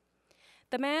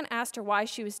 The man asked her why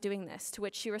she was doing this, to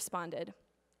which she responded,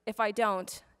 "If I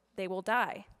don't, they will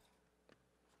die."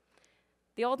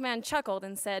 The old man chuckled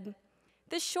and said,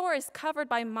 "This shore is covered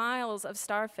by miles of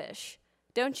starfish.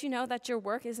 Don't you know that your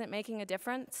work isn't making a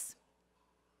difference?"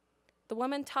 The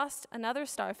woman tossed another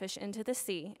starfish into the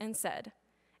sea and said,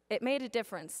 "It made a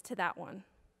difference to that one."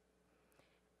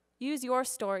 Use your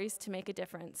stories to make a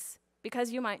difference,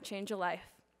 because you might change a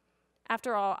life.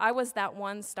 After all, I was that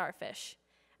one starfish,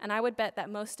 and I would bet that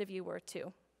most of you were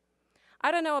too. I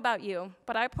don't know about you,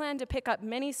 but I plan to pick up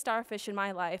many starfish in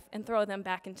my life and throw them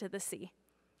back into the sea.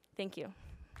 Thank you.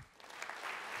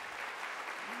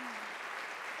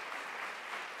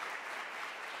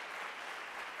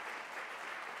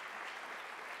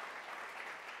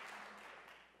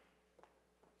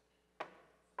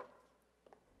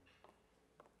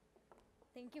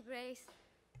 Thank you, Grace.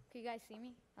 Can you guys see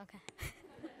me? Okay.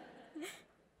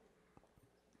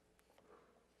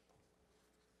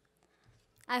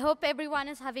 I hope everyone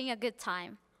is having a good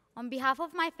time. On behalf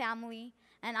of my family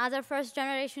and other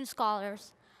first-generation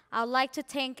scholars, I would like to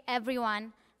thank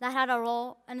everyone that had a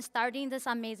role in starting this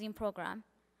amazing program,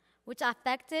 which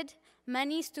affected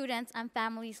many students and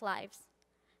families' lives.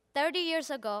 30 years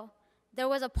ago, there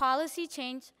was a policy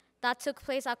change that took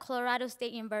place at Colorado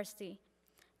State University,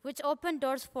 which opened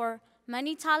doors for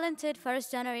many talented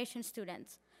first-generation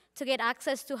students to get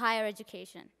access to higher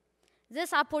education.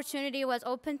 This opportunity was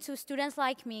open to students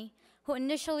like me who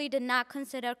initially did not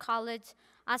consider college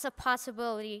as a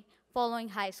possibility following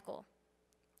high school.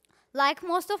 Like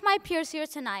most of my peers here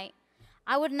tonight,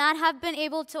 I would not have been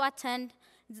able to attend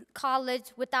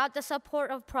college without the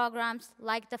support of programs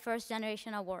like the First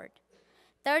Generation Award.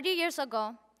 30 years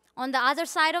ago, on the other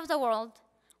side of the world,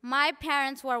 my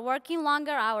parents were working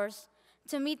longer hours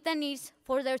to meet the needs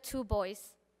for their two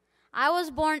boys. I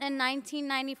was born in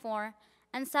 1994,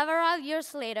 and several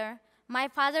years later, my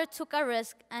father took a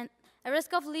risk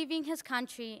of leaving his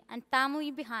country and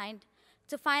family behind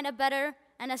to find a better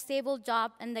and a stable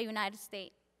job in the United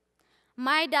States.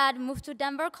 My dad moved to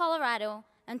Denver, Colorado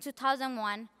in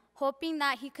 2001, hoping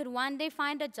that he could one day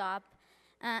find a job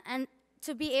and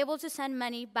to be able to send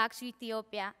money back to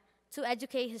Ethiopia to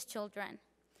educate his children.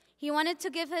 He wanted to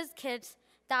give his kids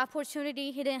the opportunity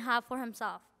he didn't have for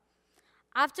himself.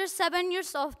 After 7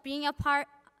 years of being apart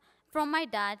from my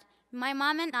dad, my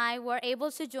mom and I were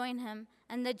able to join him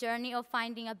in the journey of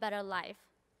finding a better life.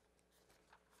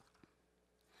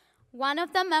 One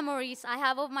of the memories I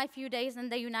have of my few days in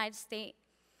the United States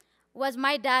was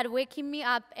my dad waking me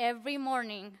up every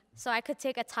morning so I could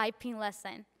take a typing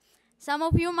lesson. Some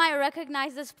of you might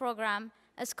recognize this program.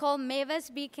 It's called Mavis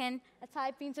Beacon, a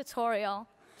typing tutorial.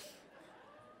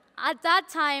 At that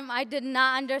time, I did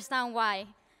not understand why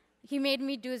he made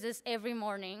me do this every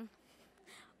morning.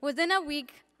 Within a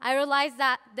week, I realized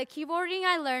that the keyboarding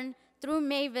I learned through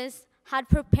Mavis had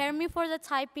prepared me for the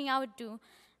typing I would do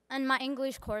in my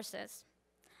English courses.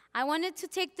 I wanted to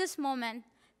take this moment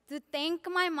to thank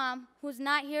my mom, who's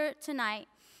not here tonight,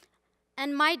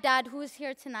 and my dad, who is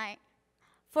here tonight,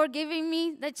 for giving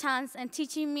me the chance and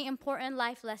teaching me important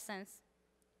life lessons.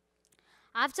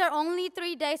 After only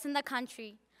 3 days in the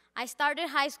country, I started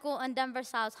high school in Denver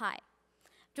South High.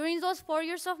 During those 4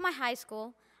 years of my high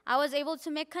school, I was able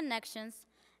to make connections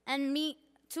and meet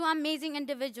two amazing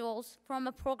individuals from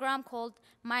a program called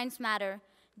Minds Matter,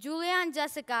 Julia and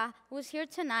Jessica, who's here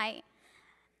tonight,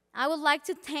 I would like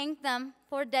to thank them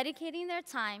for dedicating their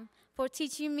time, for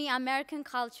teaching me American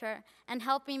culture, and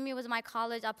helping me with my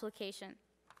college application.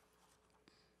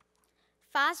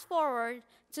 Fast forward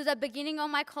to the beginning of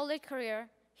my college career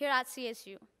here at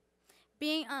CSU.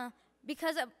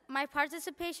 Because of my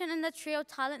participation in the TRIO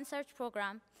Talent Search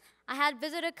program, I had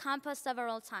visited campus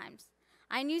several times.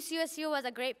 I knew CSU was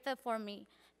a great fit for me,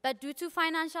 but due to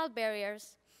financial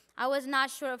barriers, I was not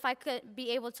sure if I could be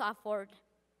able to afford.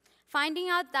 Finding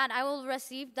out that I will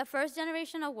receive the First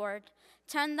Generation Award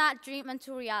turned that dream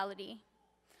into reality,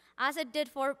 as it did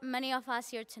for many of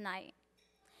us here tonight.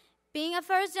 Being a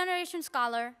first-generation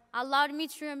scholar allowed me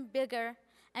to dream bigger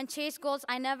and chase goals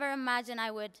I never imagined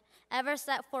I would ever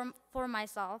set for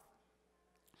myself.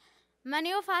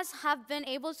 Many of us have been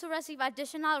able to receive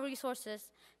additional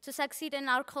resources to succeed in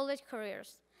our college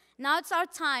careers. Now it's our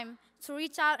time to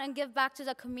reach out and give back to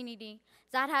the community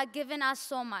that had given us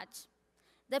so much.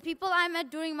 The people I met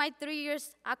during my 3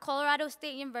 years at Colorado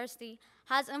State University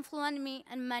has influenced me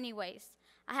in many ways.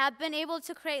 I have been able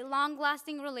to create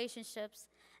long-lasting relationships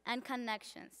and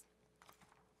connections.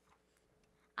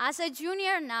 As a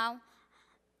junior now,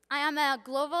 I am a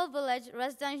Global Village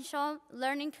residential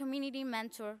learning community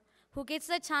mentor who gets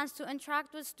the chance to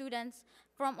interact with students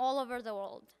from all over the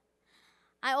world.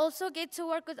 I also get to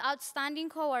work with outstanding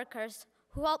coworkers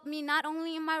who help me not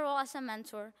only in my role as a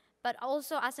mentor, but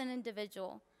also as an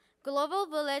individual. Global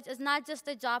Village is not just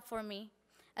a job for me,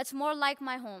 it's more like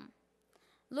my home.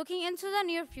 Looking into the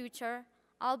near future,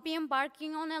 I'll be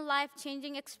embarking on a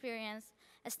life-changing experience,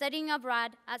 studying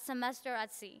abroad at semester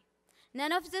at sea.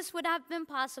 None of this would have been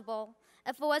possible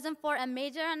if it wasn't for a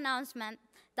major announcement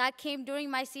that came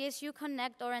during my CSU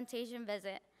Connect orientation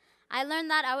visit. I learned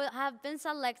that I would have been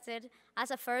selected as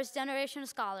a first-generation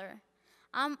scholar.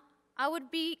 I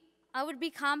would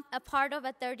become a part of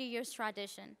a 30-year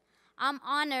tradition. I'm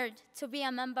honored to be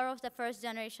a member of the First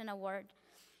Generation Award,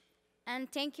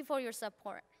 and thank you for your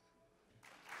support.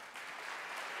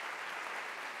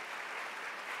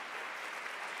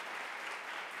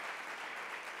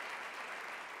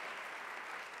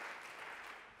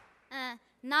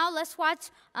 Now let's watch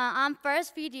our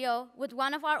first video with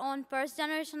one of our own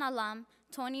first-generation alum,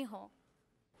 Tony Ho.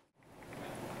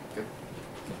 Good.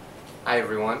 Hi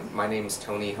everyone, my name is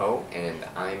Tony Ho and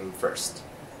I'm first.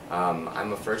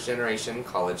 I'm a first-generation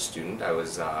college student. I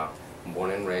was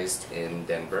born and raised in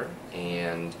Denver,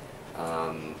 and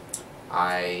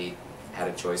I had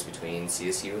a choice between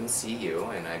CSU and CU,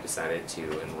 and I decided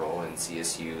to enroll in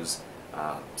CSU's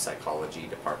psychology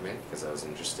department because I was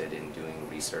interested in doing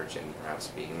research and perhaps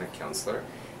being a counselor.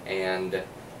 And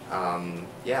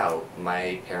yeah,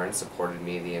 my parents supported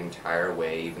me the entire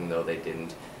way, even though they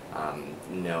didn't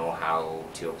know how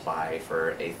to apply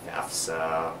for a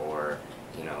FAFSA or,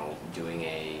 you know, doing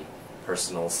a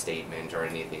personal statement or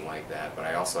anything like that. But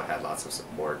I also had lots of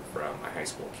support from my high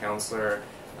school counselor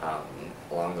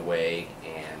along the way,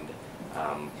 and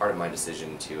part of my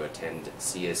decision to attend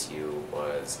CSU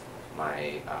was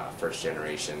my first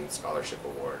generation scholarship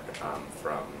award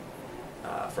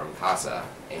from CASA,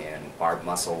 and Barb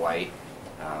Musselwhite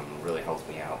really helped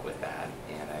me out with that,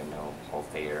 and I know Paul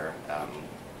Thayer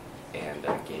and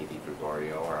Gaby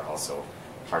Gregorio are also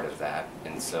part of that,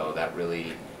 and so that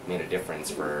really made a difference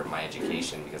for my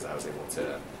education because I was able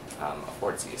to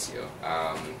afford CSU.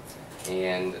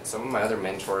 And some of my other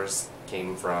mentors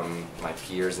came from my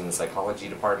peers in the psychology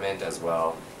department, as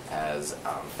well as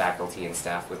faculty and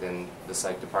staff within the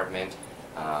psych department,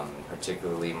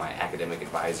 particularly my academic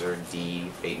advisor,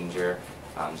 Dee Batinger,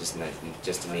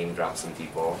 just to name drop some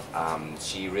people.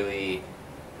 She really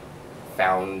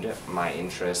found my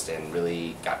interest and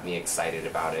really got me excited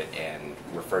about it and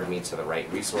referred me to the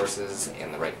right resources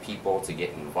and the right people to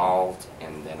get involved,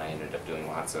 and then I ended up doing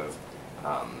lots of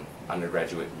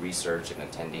undergraduate research and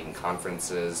attending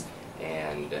conferences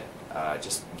and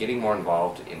just getting more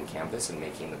involved in campus and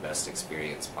making the best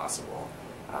experience possible.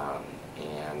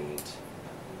 And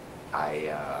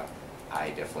I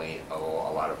definitely owe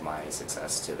a lot of my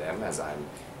success to them as I'm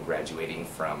graduating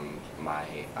from my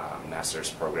master's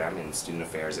program in Student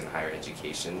Affairs and Higher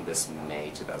Education this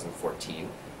May 2014.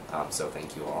 So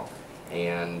thank you all.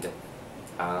 And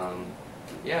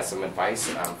yeah, some advice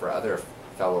for other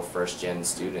fellow first-gen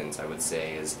students, I would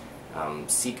say, is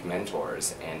seek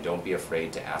mentors and don't be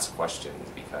afraid to ask questions,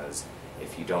 because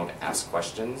if you don't ask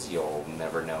questions, you'll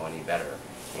never know any better.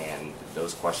 And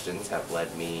those questions have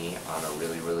led me on a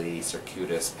really, really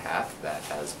circuitous path that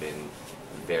has been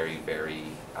very, very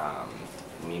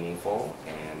meaningful,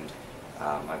 and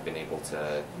I've been able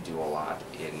to do a lot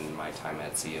in my time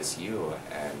at CSU,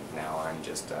 and now I'm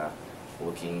just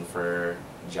looking for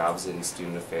jobs in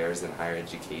student affairs and higher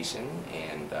education,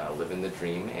 and living the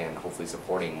dream, and hopefully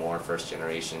supporting more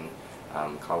first-generation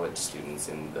college students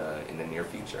in the near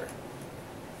future.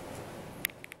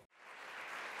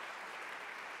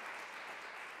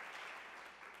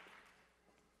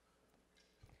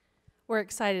 We're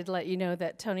excited to let you know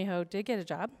that Tony Ho did get a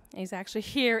job. He's actually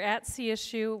here at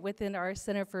CSU within our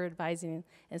Center for Advising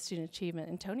and Student Achievement.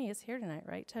 And Tony is here tonight,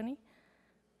 right, Tony?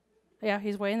 Yeah,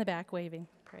 he's way in the back waving.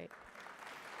 Great.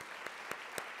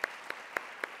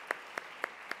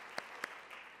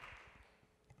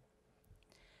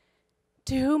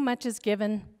 To whom much is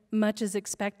given, much is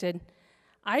expected.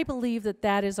 I believe that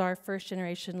that is our first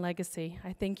generation legacy.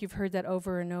 I think you've heard that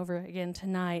over and over again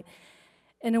tonight.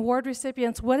 And award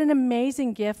recipients, what an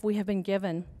amazing gift we have been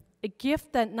given. A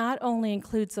gift that not only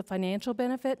includes the financial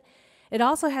benefit, it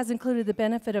also has included the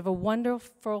benefit of a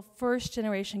wonderful first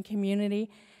generation community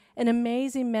and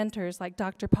amazing mentors like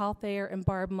Dr. Paul Thayer and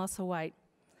Barb Musselwhite.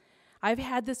 I've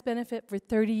had this benefit for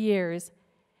 30 years,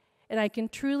 and I can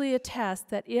truly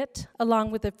attest that it, along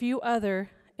with a few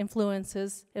other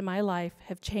influences in my life,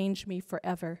 have changed me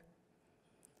forever.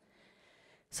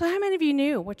 So how many of you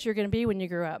knew what you're going to be when you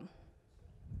grew up?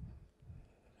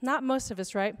 Not most of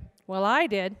us, right? Well, I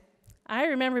did. I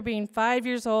remember being 5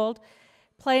 years old,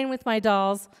 playing with my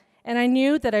dolls, and I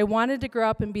knew that I wanted to grow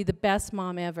up and be the best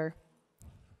mom ever.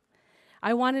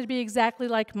 I wanted to be exactly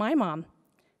like my mom.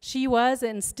 She was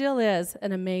and still is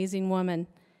an amazing woman.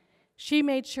 She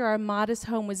made sure our modest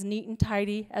home was neat and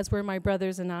tidy, as were my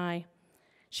brothers and I.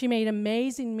 She made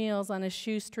amazing meals on a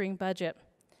shoestring budget.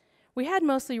 We had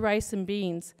mostly rice and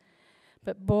beans,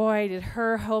 but boy, did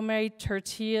her homemade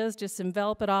tortillas just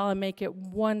envelop it all and make it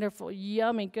wonderful,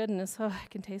 yummy goodness. Oh, I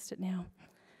can taste it now.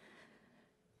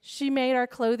 She made our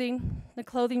clothing, the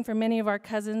clothing for many of our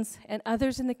cousins and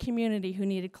others in the community who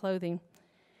needed clothing.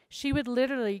 She would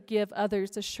literally give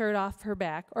others a shirt off her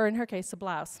back, or in her case, a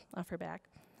blouse off her back.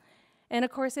 And of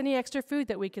course, any extra food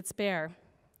that we could spare.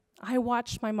 I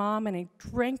watched my mom and I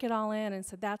drank it all in and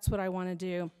said, that's what I want to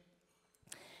do.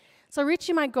 So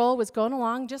reaching my goal was going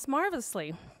along just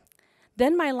marvelously.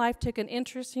 Then my life took an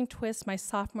interesting twist my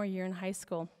sophomore year in high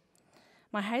school.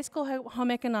 My high school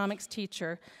home economics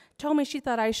teacher told me she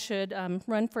thought I should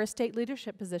run for a state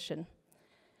leadership position.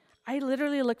 I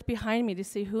literally looked behind me to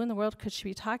see who in the world could she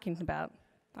be talking about.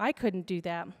 I couldn't do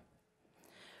that.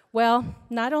 Well,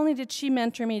 not only did she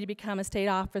mentor me to become a state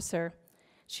officer,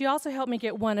 she also helped me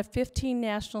get one of 15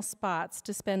 national spots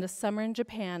to spend a summer in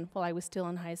Japan while I was still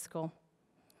in high school.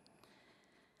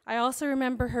 I also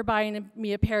remember her buying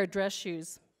me a pair of dress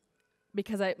shoes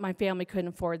because my family couldn't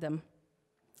afford them.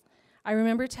 I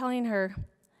remember telling her,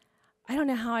 I don't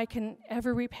know how I can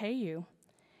ever repay you.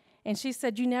 And she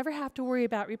said, you never have to worry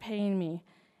about repaying me,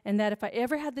 and that if I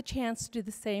ever had the chance to do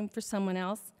the same for someone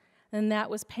else, then that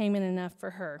was payment enough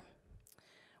for her.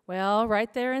 Well,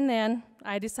 right there and then,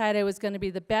 I decided I was going to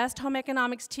be the best home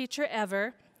economics teacher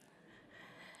ever,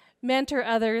 mentor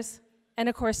others, and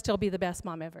of course, still be the best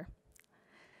mom ever.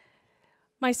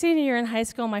 My senior year in high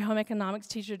school, my home economics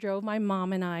teacher drove my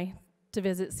mom and I to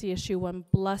visit CSU one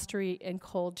blustery and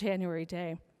cold January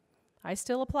day. I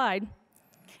still applied,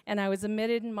 and I was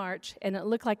admitted in March, and it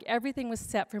looked like everything was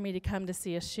set for me to come to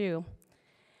CSU.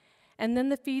 And then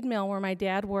the feed mill where my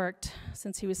dad worked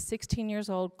since he was 16 years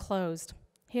old closed.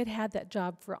 He had had that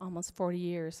job for almost 40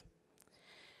 years.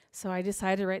 So I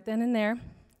decided right then and there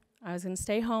I was going to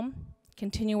stay home,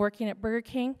 continue working at Burger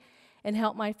King, and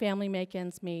help my family make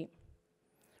ends meet.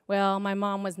 Well, my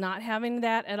mom was not having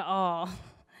that at all.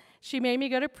 She made me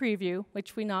go to Preview,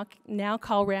 which we now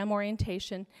call RAM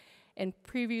Orientation, and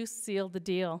Preview sealed the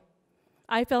deal.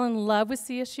 I fell in love with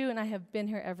CSU, and I have been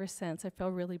here ever since. I feel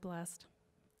really blessed.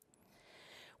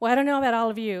 Well, I don't know about all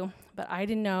of you, but I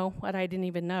didn't know what I didn't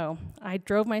even know. I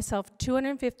drove myself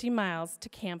 250 miles to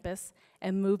campus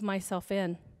and moved myself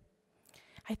in.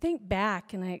 I think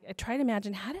back, and I try to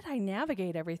imagine, how did I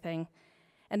navigate everything?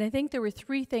 And I think there were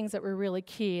three things that were really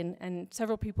key, and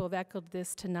several people have echoed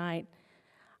this tonight.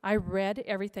 I read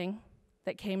everything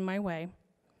that came my way.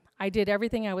 I did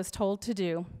everything I was told to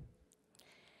do.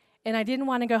 And I didn't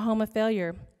want to go home a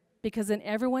failure, because then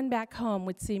everyone back home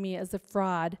would see me as the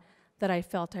fraud that I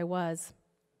felt I was.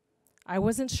 I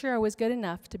wasn't sure I was good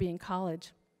enough to be in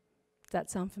college. Does that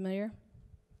sound familiar?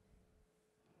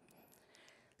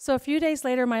 So a few days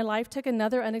later, my life took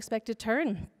another unexpected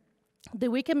turn. The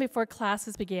weekend before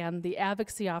classes began, the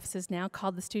advocacy offices, now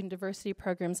called the Student Diversity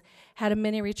Programs, had a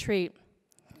mini retreat.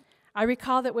 I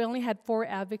recall that we only had 4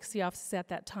 advocacy offices at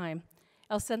that time: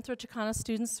 El Centro Chicano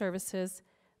Student Services,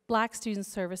 Black Student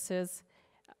Services,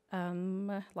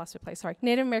 lost my place, sorry,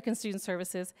 Native American Student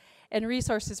Services, and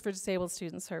Resources for Disabled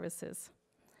Student Services.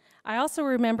 I also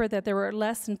remember that there were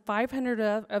less than 500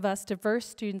 of us diverse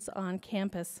students on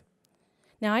campus.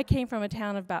 Now, I came from a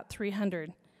town of about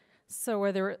 300,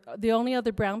 so the only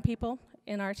other brown people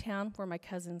in our town were my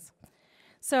cousins.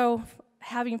 So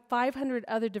having 500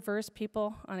 other diverse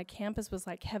people on a campus was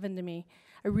like heaven to me.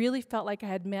 I really felt like I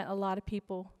had met a lot of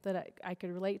people that I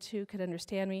could relate to, could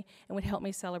understand me, and would help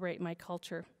me celebrate my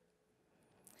culture.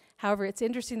 However, it's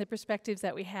interesting the perspectives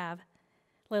that we have.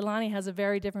 Leilani has a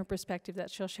very different perspective that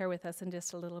she'll share with us in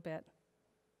just a little bit.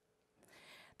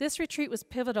 This retreat was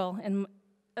pivotal, and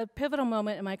a pivotal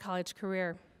moment in my college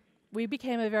career. We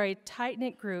became a very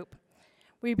tight-knit group.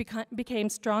 We became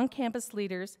strong campus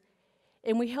leaders,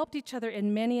 and we helped each other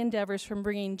in many endeavors, from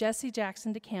bringing Jesse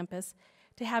Jackson to campus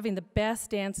to having the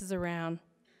best dances around.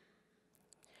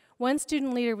 One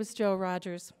student leader was Joe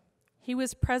Rogers. He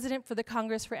was president for the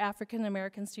Congress for African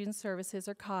American Student Services,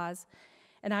 or CAUSE,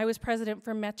 and I was president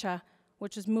for MECHA,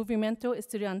 which is Movimiento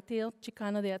Estudiantil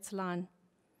Chicano de Aztlán.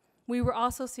 We were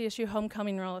also CSU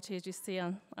homecoming royalty, as you see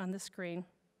on the screen.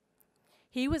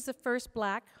 He was the first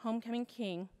black homecoming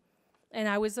king, and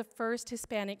I was the first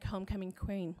Hispanic homecoming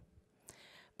queen.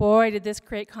 Boy, did this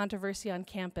create controversy on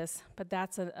campus, but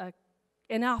that's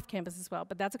and off campus as well,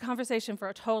 but that's a conversation for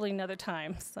a totally another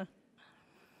time.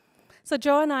 So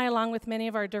Joe and I, along with many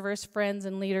of our diverse friends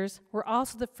and leaders, were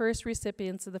also the first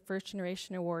recipients of the First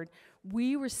Generation Award.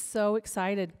 We were so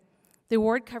excited. The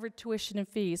award covered tuition and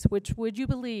fees, which, would you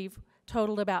believe,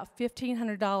 totaled about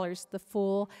 $1,500 the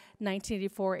full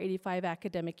 1984-85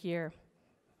 academic year.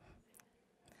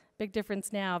 Big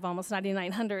difference now of almost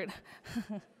 $9,900.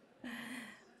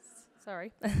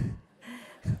 Sorry.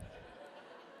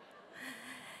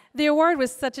 The award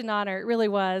was such an honor, it really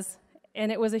was, and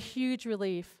it was a huge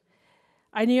relief.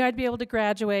 I knew I'd be able to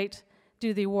graduate due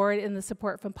to the award and the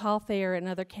support from Paul Thayer and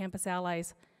other campus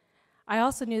allies. I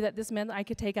also knew that this meant I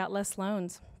could take out less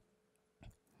loans.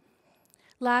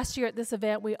 Last year at this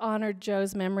event, we honored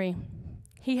Joe's memory.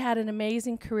 He had an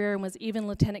amazing career and was even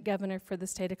lieutenant governor for the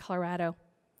state of Colorado.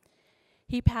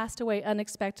 He passed away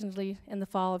unexpectedly in the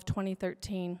fall of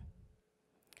 2013.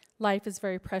 Life is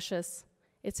very precious.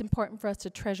 It's important for us to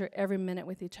treasure every minute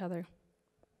with each other.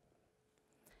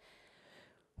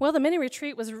 Well, the mini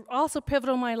retreat was also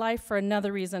pivotal in my life for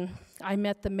another reason. I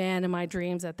met the man in my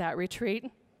dreams at that retreat.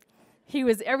 He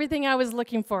was everything I was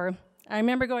looking for. I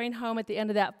remember going home at the end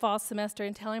of that fall semester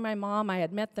and telling my mom I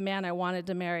had met the man I wanted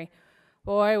to marry.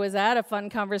 Boy, was that a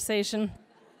fun conversation.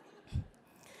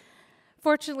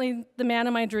 Fortunately, the man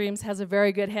of my dreams has a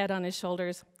very good head on his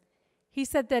shoulders. He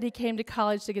said that he came to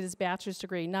college to get his bachelor's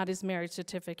degree, not his marriage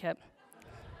certificate.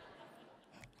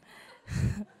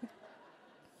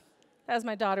 That was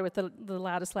my daughter with the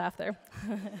loudest laugh there.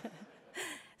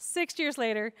 6 years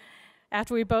later,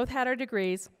 after we both had our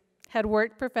degrees, had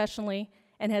worked professionally,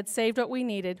 and had saved what we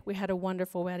needed, we had a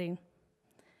wonderful wedding.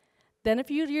 Then a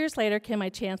few years later came my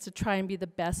chance to try and be the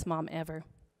best mom ever.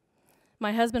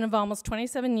 My husband of almost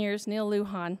 27 years, Neil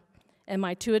Lujan, and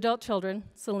my 2 adult children,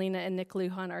 Selena and Nick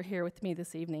Lujan, are here with me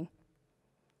this evening.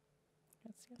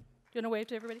 Do you want to wave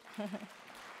to everybody?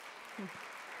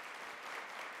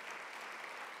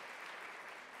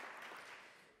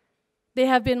 They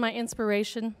have been my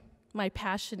inspiration, my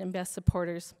passion, and best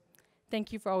supporters.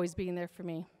 Thank you for always being there for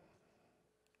me.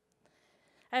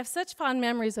 I have such fond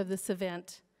memories of this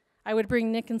event. I would bring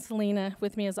Nick and Selena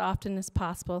with me as often as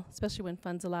possible, especially when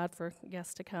funds allowed for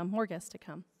guests to come, more guests to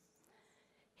come.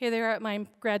 Here they are at my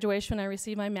graduation when I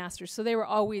received my master's, so they were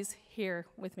always here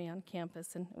with me on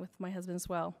campus and with my husband as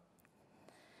well.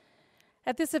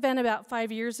 At this event about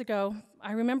 5 years ago,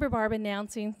 I remember Barb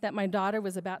announcing that my daughter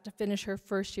was about to finish her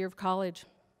first year of college.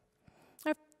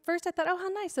 At first I thought, oh, how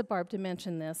nice of Barb to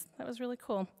mention this. That was really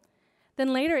cool.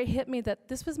 Then later it hit me that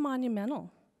this was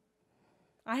monumental.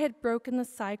 I had broken the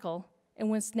cycle and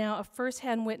was now a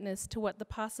first-hand witness to what the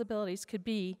possibilities could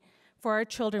be for our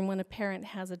children when a parent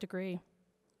has a degree.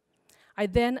 I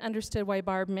then understood why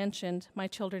Barb mentioned my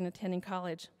children attending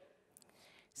college.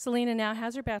 Selena now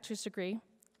has her bachelor's degree,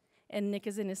 and Nick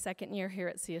is in his second year here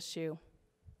at CSU.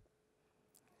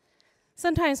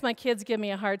 Sometimes my kids give me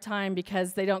a hard time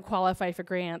because they don't qualify for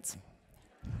grants,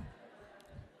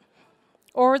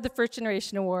 or the First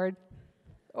Generation Award,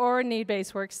 or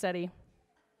need-based work study.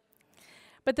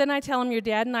 But then I tell them, your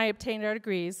dad and I obtained our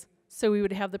degrees, so we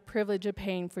would have the privilege of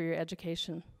paying for your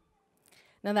education.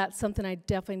 Now that's something I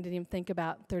definitely didn't even think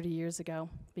about 30 years ago,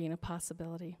 being a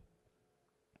possibility.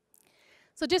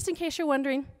 So just in case you're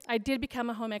wondering, I did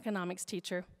become a home economics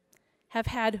teacher. have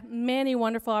had many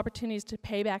wonderful opportunities to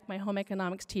pay back my home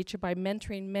economics teacher by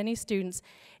mentoring many students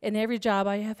in every job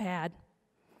I have had.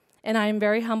 And I am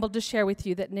very humbled to share with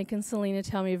you that Nick and Selena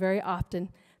tell me very often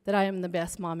that I am the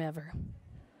best mom ever.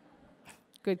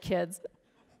 Good kids.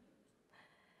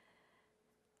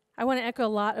 I want to echo a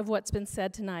lot of what's been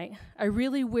said tonight. I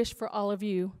really wish for all of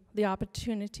you the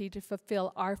opportunity to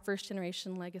fulfill our first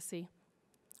generation legacy,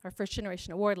 our first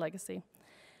generation award legacy,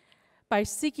 by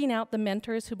seeking out the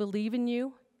mentors who believe in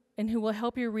you and who will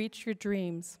help you reach your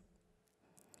dreams.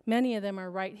 Many of them are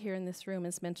right here in this room,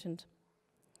 as mentioned.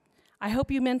 I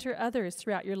hope you mentor others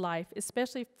throughout your life,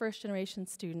 especially first generation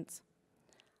students.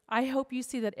 I hope you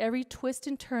see that every twist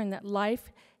and turn that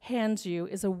life hands you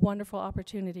is a wonderful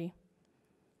opportunity.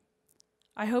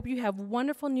 I hope you have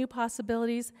wonderful new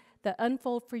possibilities that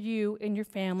unfold for you and your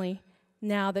family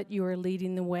now that you are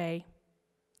leading the way.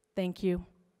 Thank you.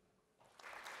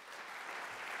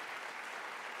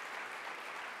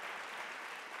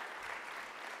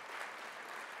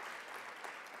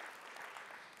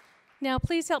 Now,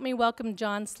 please help me welcome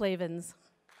John Slavens.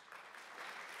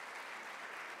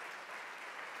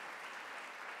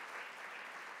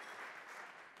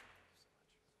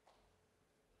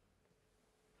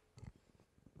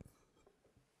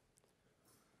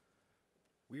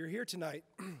 We are here tonight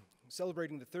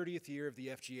celebrating the 30th year of the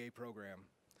FGA program.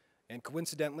 And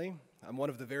coincidentally, I'm one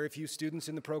of the very few students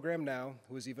in the program now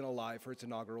who is even alive for its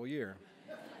inaugural year.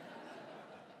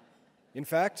 In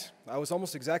fact, I was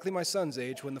almost exactly my son's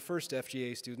age when the first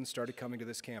FGA students started coming to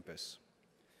this campus.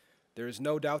 There is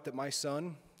no doubt that my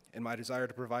son, and my desire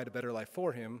to provide a better life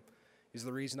for him, is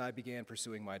the reason I began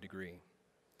pursuing my degree.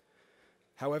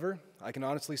 However, I can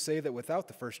honestly say that without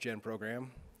the First Gen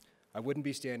program, I wouldn't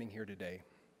be standing here today.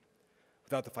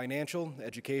 Without the financial,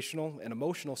 educational, and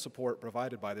emotional support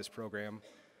provided by this program,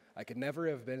 I could never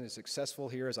have been as successful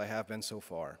here as I have been so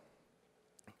far.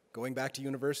 Going back to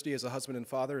university as a husband and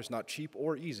father is not cheap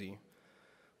or easy,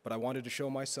 but I wanted to show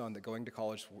my son that going to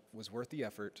college was worth the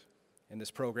effort, and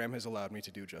this program has allowed me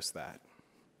to do just that.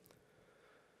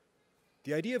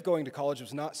 The idea of going to college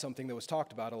was not something that was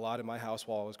talked about a lot in my house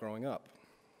while I was growing up.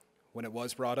 When it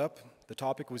was brought up, the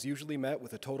topic was usually met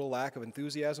with a total lack of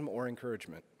enthusiasm or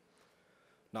encouragement.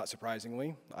 Not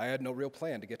surprisingly, I had no real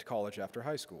plan to get to college after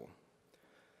high school.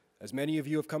 As many of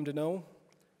you have come to know,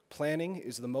 planning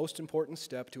is the most important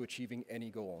step to achieving any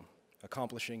goal,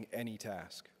 accomplishing any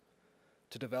task.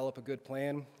 To develop a good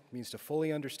plan means to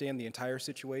fully understand the entire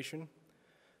situation,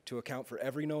 to account for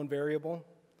every known variable,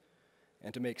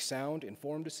 and to make sound,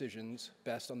 informed decisions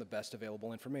based on the best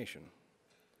available information.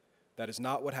 That is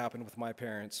not what happened with my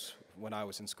parents when I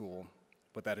was in school,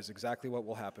 but that is exactly what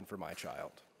will happen for my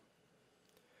child.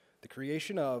 The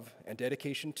creation of and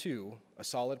dedication to a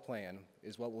solid plan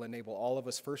is what will enable all of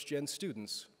us first-gen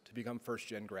students to become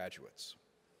first-gen graduates.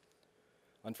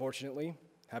 Unfortunately,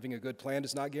 having a good plan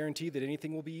does not guarantee that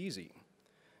anything will be easy.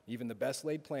 Even the best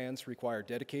laid plans require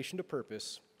dedication to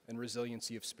purpose and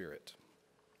resiliency of spirit.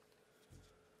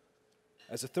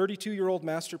 As a 32-year-old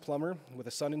master plumber with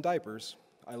a son in diapers,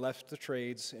 I left the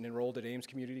trades and enrolled at Ames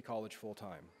Community College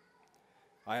full-time.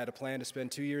 I had a plan to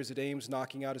spend 2 years at Ames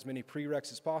knocking out as many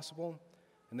prereqs as possible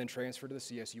and then transfer to the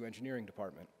CSU engineering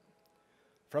department.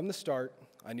 From the start,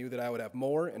 I knew that I would have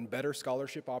more and better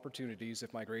scholarship opportunities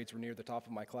if my grades were near the top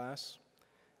of my class,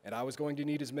 and I was going to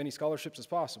need as many scholarships as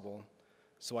possible,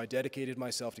 so I dedicated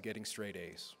myself to getting straight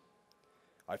A's.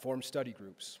 I formed study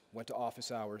groups, went to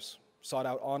office hours, sought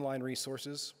out online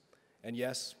resources, and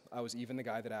yes, I was even the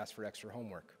guy that asked for extra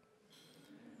homework.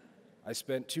 I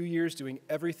spent 2 years doing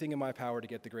everything in my power to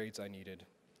get the grades I needed.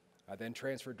 I then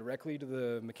transferred directly to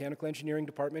the mechanical engineering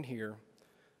department here,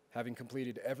 having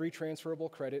completed every transferable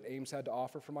credit Ames had to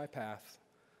offer for my path,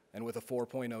 and with a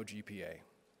 4.0 GPA.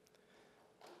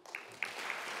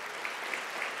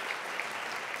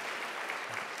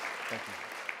 Thank you.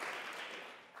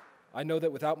 I know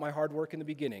that without my hard work in the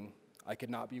beginning, I could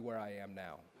not be where I am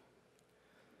now.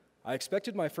 I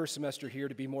expected my first semester here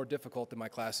to be more difficult than my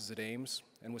classes at Ames,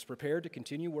 and was prepared to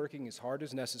continue working as hard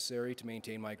as necessary to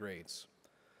maintain my grades.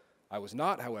 I was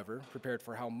not, however, prepared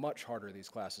for how much harder these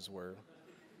classes were,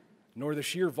 nor the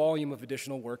sheer volume of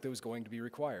additional work that was going to be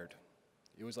required.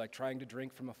 It was like trying to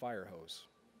drink from a fire hose.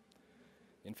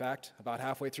 In fact, about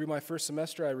halfway through my first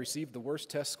semester, I received the worst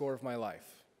test score of my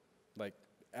life, like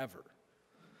ever.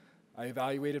 I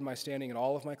evaluated my standing in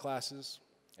all of my classes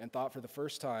and thought for the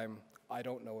first time, I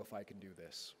don't know if I can do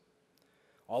this.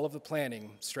 All of the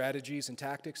planning, strategies, and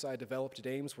tactics I developed at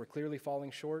Ames were clearly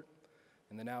falling short,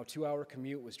 and the now 2-hour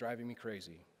commute was driving me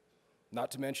crazy, not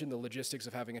to mention the logistics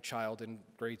of having a child in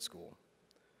grade school.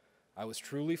 I was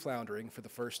truly floundering for the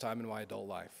first time in my adult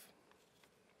life.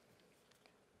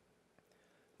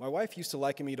 My wife used to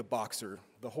liken me to Boxer,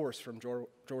 the horse from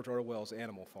George Orwell's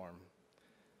Animal Farm,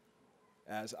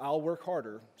 as "I'll work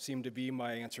harder" seemed to be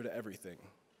my answer to everything.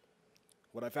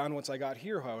 What I found once I got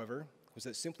here, however, was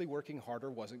that simply working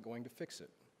harder wasn't going to fix it.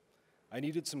 I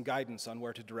needed some guidance on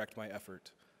where to direct my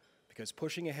effort, because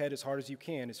pushing ahead as hard as you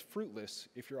can is fruitless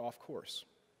if you're off course.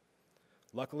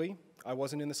 Luckily, I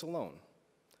wasn't in this alone.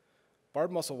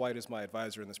 Barb Musselwhite is my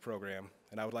advisor in this program,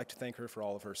 and I would like to thank her for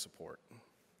all of her support.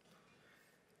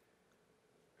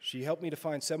 She helped me to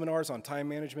find seminars on time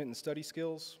management and study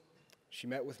skills. She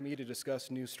met with me to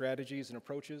discuss new strategies and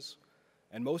approaches,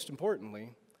 and most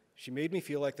importantly, she made me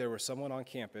feel like there was someone on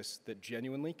campus that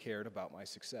genuinely cared about my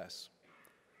success.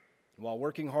 And while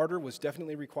working harder was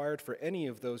definitely required for any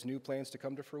of those new plans to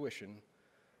come to fruition,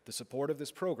 the support of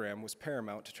this program was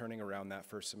paramount to turning around that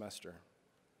first semester.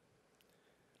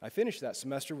 I finished that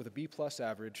semester with a B+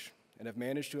 average and have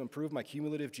managed to improve my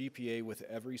cumulative GPA with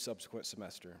every subsequent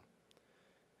semester.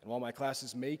 And while my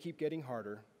classes may keep getting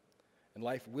harder, and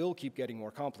life will keep getting more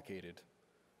complicated,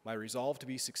 my resolve to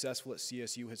be successful at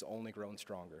CSU has only grown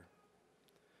stronger.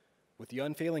 With the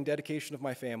unfailing dedication of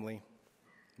my family,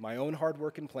 my own hard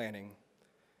work and planning,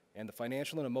 and the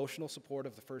financial and emotional support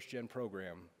of the First Gen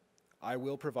program, I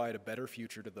will provide a better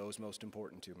future to those most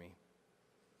important to me.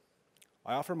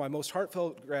 I offer my most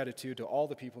heartfelt gratitude to all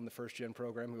the people in the First Gen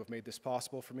program who have made this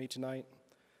possible for me tonight,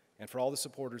 and for all the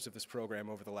supporters of this program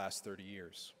over the last 30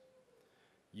 years.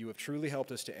 You have truly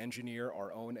helped us to engineer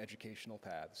our own educational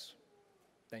paths.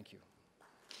 Thank you.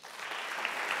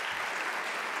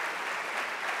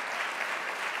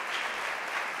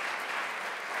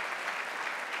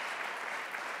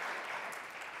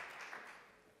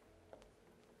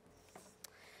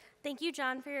 Thank you,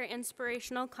 John, for your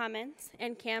inspirational comments,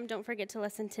 and Cam, don't forget to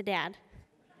listen to Dad.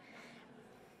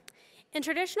 In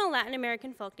traditional Latin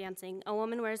American folk dancing, a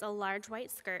woman wears a large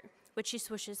white skirt, which she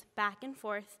swishes back and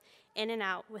forth, in and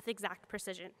out with exact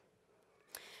precision.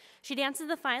 She dances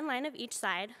the fine line of each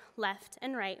side, left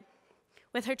and right,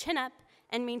 with her chin up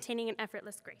and maintaining an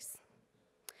effortless grace.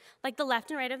 Like the left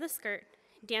and right of the skirt,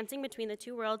 dancing between the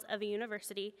two worlds of a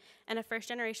university and a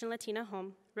first-generation Latina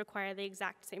home require the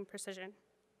exact same precision.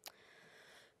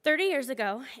 30 years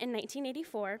ago, in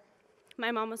 1984,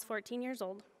 my mom was 14 years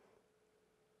old.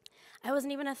 I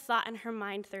wasn't even a thought in her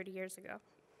mind 30 years ago,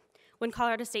 when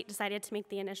Colorado State decided to make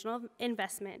the initial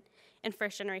investment in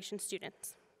first-generation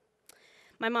students.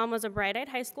 My mom was a bright-eyed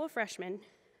high school freshman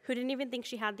who didn't even think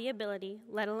she had the ability,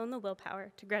 let alone the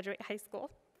willpower, to graduate high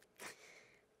school.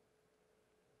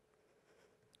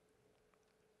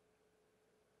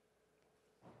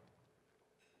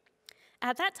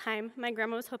 At that time, my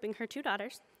grandma was hoping her two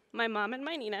daughters, my mom and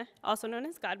my Nina, also known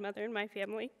as godmother in my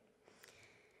family,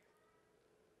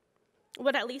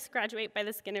 would at least graduate by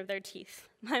the skin of their teeth,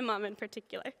 my mom in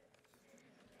particular.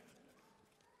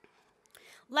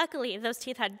 Luckily, those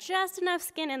teeth had just enough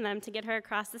skin in them to get her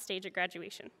across the stage at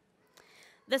graduation.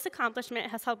 This accomplishment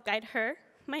has helped guide her,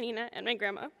 my Nina, and my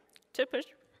grandma to push,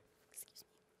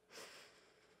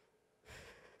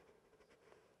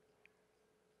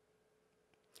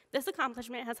 This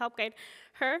accomplishment has helped guide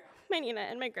her, my Nina,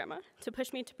 and my grandma to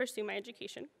push me to pursue my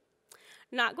education.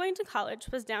 Not going to college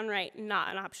was downright not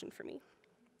an option for me.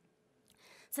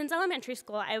 Since elementary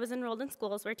school, I was enrolled in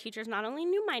schools where teachers not only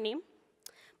knew my name,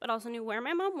 but also knew where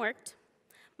my mom worked,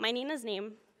 my Nina's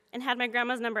name, and had my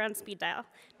grandma's number on speed dial.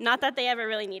 Not that they ever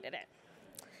really needed it.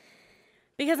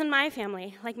 Because in my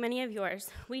family, like many of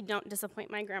yours, we don't disappoint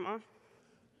my grandma.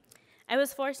 I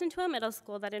was forced into a middle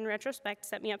school that in retrospect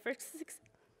set me up for success.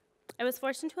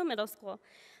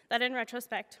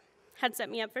 Had set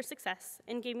me up for success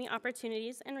and gave me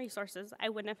opportunities and resources I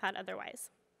wouldn't have had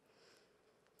otherwise.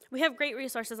 We have great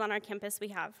resources on our campus,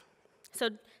 so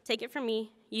take it from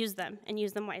me, use them, and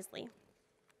use them wisely.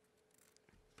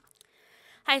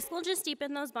 High school just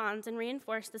deepened those bonds and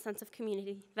reinforced the sense of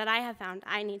community that I have found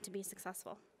I need to be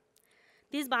successful.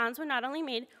 These bonds were not only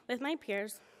made with my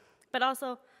peers, but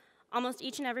also almost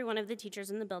each and every one of the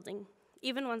teachers in the building,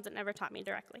 even ones that never taught me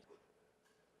directly.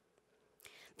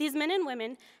 These men and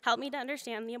women helped me to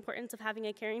understand the importance of having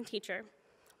a caring teacher,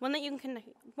 one that you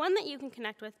can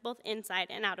connect with both inside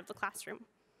and out of the classroom.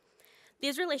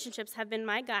 These relationships have been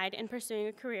my guide in pursuing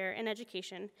a career in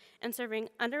education and serving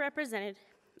underrepresented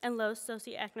and low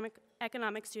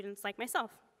socioeconomic students like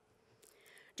myself.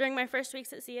 During my first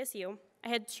weeks at CSU, I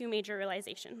had two major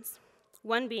realizations.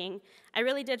 One being, I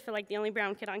really did feel like the only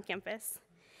brown kid on campus.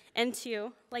 And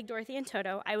two, like Dorothy and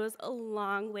Toto, I was a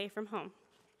long way from home.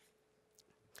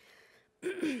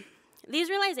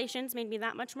 These realizations made me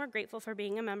that much more grateful for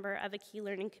being a member of a Key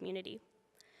learning community.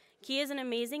 Key is an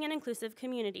amazing and inclusive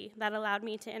community that allowed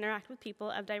me to interact with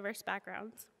people of diverse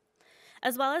backgrounds,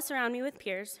 as well as surround me with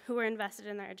peers who were invested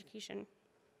in their education.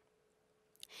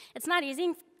 It's not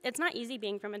easy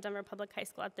being from a Denver Public High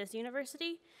School at this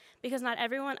university because not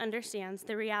everyone understands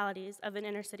the realities of an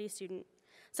inner city student,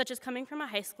 such as coming from a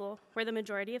high school where the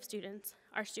majority of students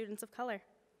are students of color.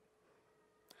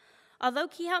 Although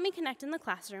Key helped me connect in the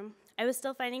classroom, I was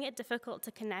still finding it difficult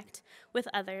to connect with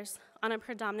others on a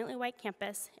predominantly white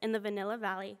campus in the Vanilla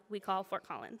Valley we call Fort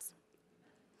Collins.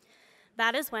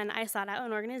 That is when I sought out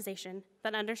an organization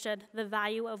that understood the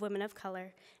value of women of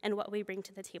color and what we bring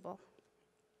to the table.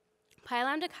 Pi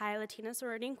Lambda Chi Latina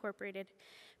Sorority Incorporated,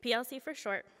 PLC for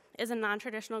short, is a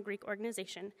non-traditional Greek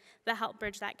organization that helped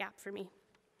bridge that gap for me.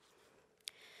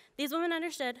 These women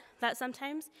understood that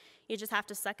sometimes you just have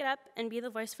to suck it up and be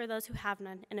the voice for those who have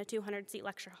none in a 200-seat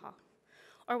lecture hall,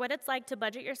 or what it's like to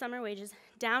budget your summer wages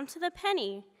down to the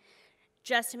penny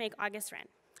just to make August rent,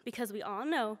 because we all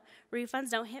know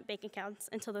refunds don't hit bank accounts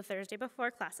until the Thursday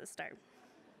before classes start.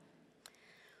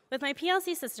 With my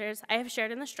PLC sisters, I have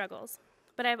shared in the struggles,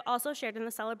 but I have also shared in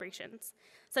the celebrations,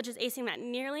 such as acing that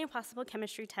nearly impossible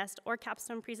chemistry test or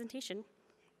capstone presentation.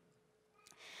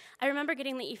 I remember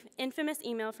getting the infamous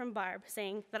email from Barb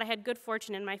saying that I had good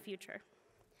fortune in my future.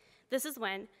 This is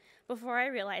when, before I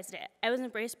realized it, I was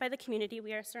embraced by the community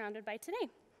we are surrounded by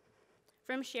today.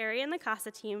 From Sherry and the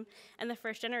CASA team and the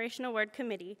First Generation Award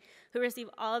Committee, who receive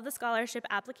all of the scholarship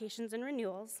applications and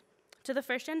renewals, to the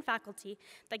First Gen faculty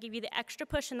that give you the extra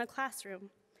push in the classroom,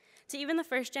 to even the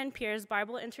First Gen peers Barb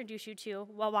will introduce you to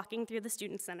while walking through the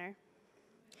Student Center.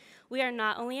 We are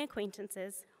not only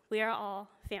acquaintances, we are all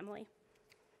family.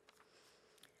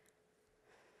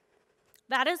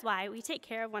 That is why we take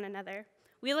care of one another.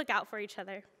 We look out for each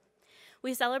other.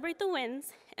 We celebrate the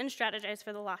wins and strategize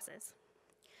for the losses.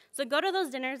 So go to those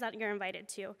dinners that you're invited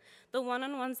to, the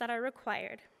one-on-ones that are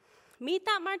required. Meet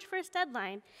that March 1st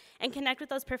deadline and connect with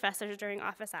those professors during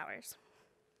office hours.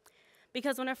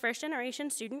 Because when a first-generation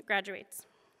student graduates,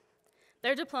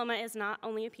 their diploma is not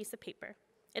only a piece of paper,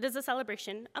 it is a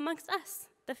celebration amongst us,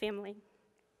 the family.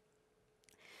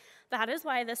 That is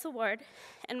why this award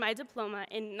and my diploma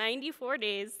in 94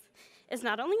 days is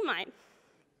not only mine.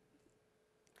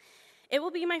 It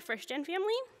will be my First Gen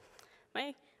family,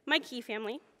 my Key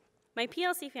family, my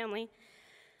PLC family,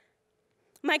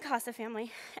 my CASA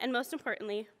family, and most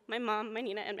importantly, my mom, my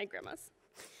Nina, and my grandmas.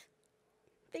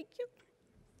 Thank you.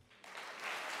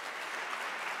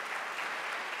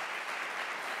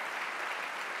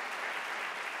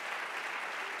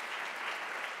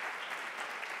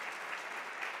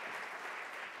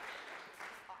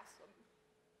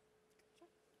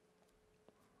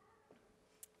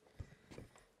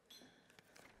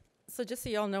 So just so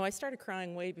y'all know, I started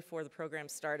crying way before the program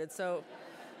started. So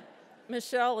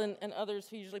Michelle and others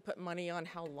who usually put money on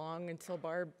how long until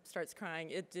Barb starts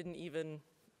crying, it didn't even,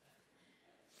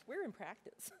 we're in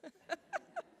practice.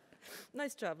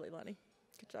 Nice job, Leilani.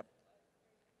 Good job.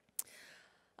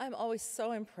 I'm always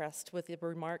so impressed with the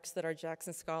remarks that our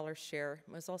Jackson scholars share.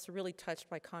 I was also really touched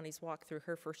by Connie's walk through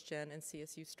her First Gen and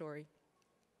CSU story.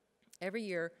 Every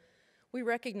year, we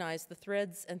recognize the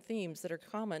threads and themes that are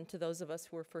common to those of us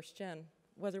who are First Gen,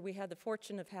 whether we had the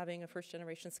fortune of having a First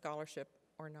Generation scholarship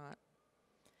or not.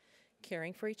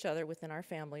 Caring for each other within our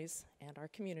families and our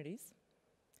communities.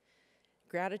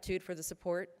 Gratitude for the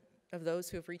support of those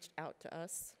who have reached out to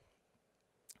us.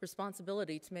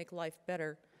 Responsibility to make life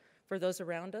better for those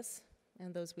around us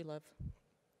and those we love.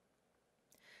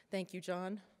 Thank you,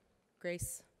 John,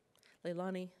 Grace,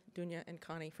 Leilani, Dunya, and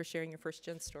Connie for sharing your First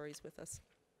Gen stories with us.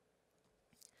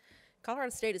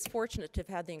 Colorado State is fortunate to have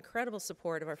had the incredible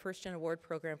support of our First Gen Award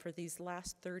program for these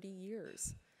last 30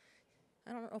 years.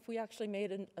 I don't know if we actually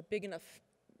made a big enough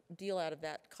deal out of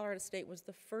that. Colorado State was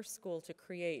the first school to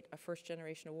create a First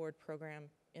Generation Award program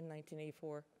in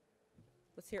 1984.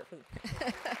 Let's hear it for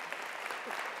them.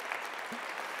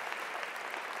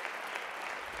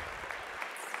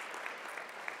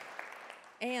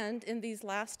 And in these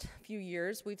last few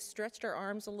years, we've stretched our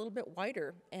arms a little bit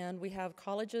wider, and we have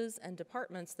colleges and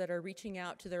departments that are reaching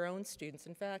out to their own students.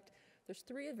 In fact, there's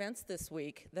 3 events this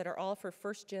week that are all for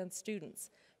First Gen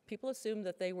students. People assume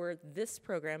that they were this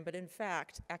program, but in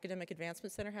fact, Academic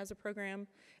Advancement Center has a program,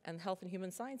 and Health and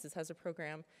Human Sciences has a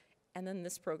program, and then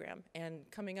this program. And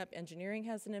coming up, engineering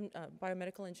has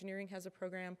biomedical engineering has a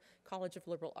program, College of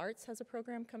Liberal Arts has a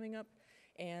program coming up,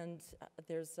 and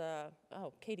there's,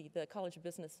 Katie, the College of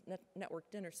Business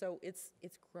Network Dinner. So it's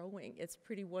growing. It's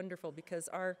pretty wonderful because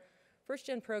our First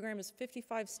Gen program is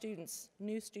 55 students,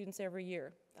 new students every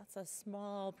year. That's a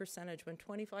small percentage when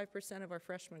 25% of our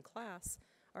freshman class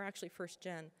are actually First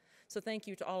Gen. So thank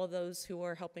you to all of those who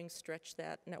are helping stretch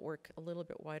that network a little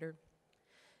bit wider.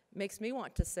 Makes me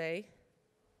want to say,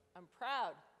 I'm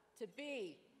proud to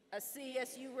be a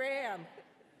CSU Ram.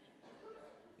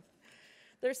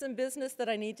 There's some business that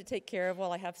I need to take care of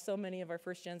while I have so many of our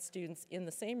first-gen students in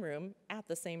the same room at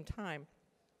the same time.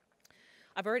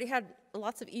 I've already had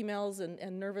lots of emails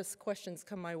and nervous questions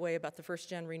come my way about the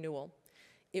first-gen renewal.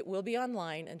 It will be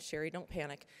online, and Sherry, don't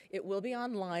panic. It will be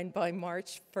online by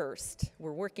March 1st.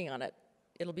 We're working on it.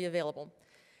 It'll be available.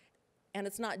 And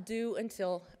it's not due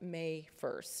until May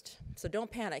 1st. So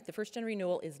don't panic. The first-gen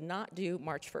renewal is not due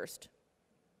March 1st.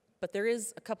 But there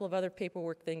is a couple of other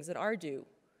paperwork things that are due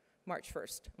March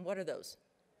 1st. And what are those?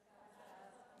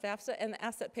 FAFSA and the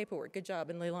asset paperwork. Good job.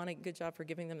 And Leilani, good job for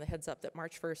giving them the heads up that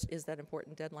March 1st is that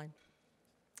important deadline.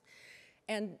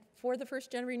 And for the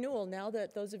first-gen renewal, now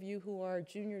that those of you who are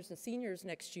juniors and seniors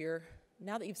next year,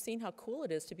 now that you've seen how cool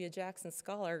it is to be a Jackson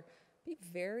Scholar, be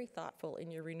very thoughtful in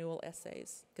your renewal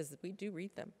essays, because we do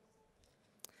read them.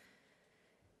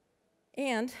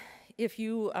 And if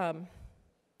you are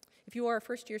a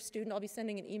first-year student, I'll be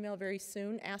sending an email very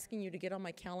soon asking you to get on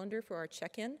my calendar for our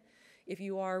check-in. If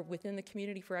you are within the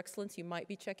Community for Excellence, you might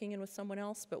be checking in with someone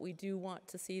else, but we do want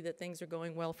to see that things are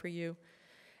going well for you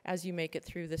as you make it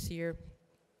through this year.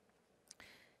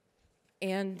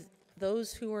 And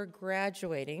those who are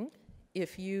graduating,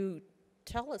 if you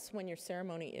tell us when your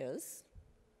ceremony is,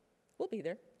 we'll be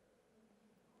there.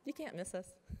 You can't miss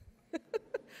us.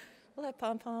 We'll have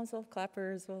pom-poms, we'll have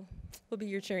clappers, we'll be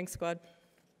your cheering squad.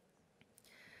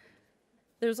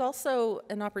 There's also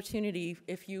an opportunity,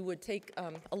 if you would take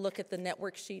a look at the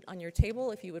network sheet on your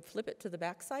table, if you would flip it to the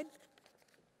back side.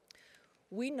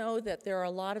 We know that there are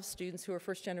a lot of students who are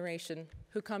first generation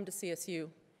who come to CSU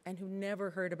and who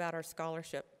never heard about our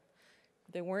scholarship.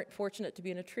 They weren't fortunate to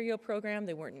be in a TRIO program,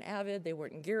 they weren't in AVID, they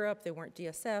weren't in Gear Up, they weren't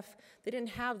DSF. They didn't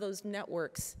have those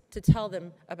networks to tell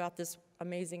them about this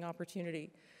amazing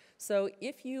opportunity. So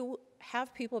if you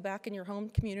have people back in your home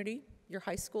community, your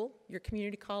high school, your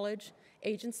community college,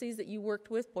 agencies that you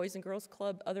worked with, Boys and Girls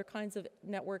Club, other kinds of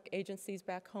network agencies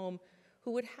back home,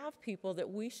 who would have people that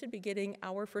we should be getting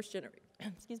our first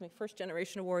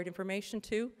generation award information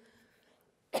to,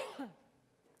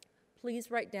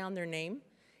 please write down their name.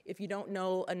 If you don't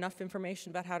know enough information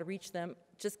about how to reach them,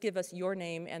 just give us your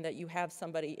name and that you have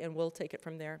somebody, and we'll take it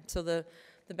from there. So the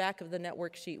back of the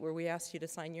network sheet where we asked you to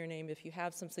sign your name, if you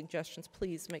have some suggestions,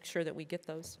 please make sure that we get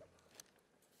those.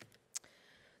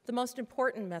 The most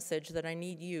important message that I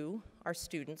need you, our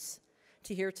students,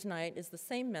 to hear tonight is the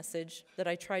same message that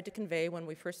I tried to convey when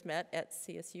we first met at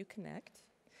CSU Connect,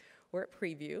 or at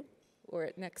Preview, or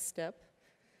at Next Step,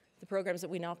 the programs that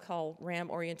we now call RAM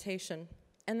Orientation,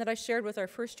 and that I shared with our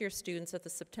first-year students at the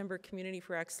September Community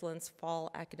for Excellence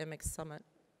Fall Academic Summit.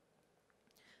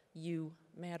 You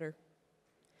matter.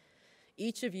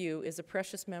 Each of you is a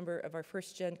precious member of our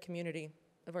first-gen community,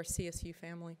 of our CSU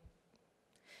family.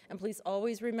 And please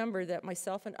always remember that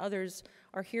myself and others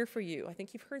are here for you. I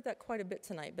think you've heard that quite a bit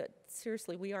tonight, but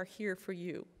seriously, we are here for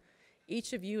you.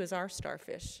 Each of you is our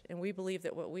starfish, and we believe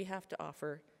that what we have to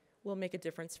offer will make a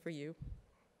difference for you.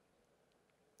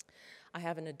 I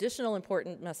have an additional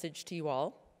important message to you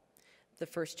all. The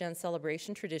first gen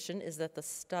celebration tradition is that the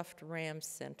stuffed ram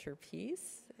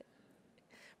centerpiece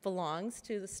belongs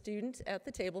to the student at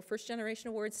the table, first generation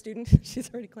award student. She's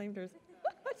already claimed hers.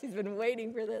 She's been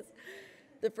waiting for this.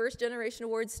 The first generation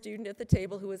award student at the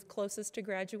table who is closest to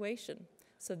graduation.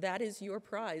 So that is your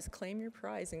prize. Claim your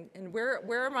prize. And where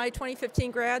are my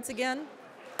 2015 grads again?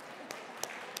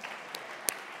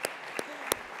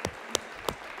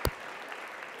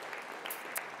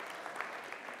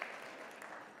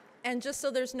 And just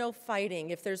so there's no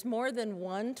fighting, if there's more than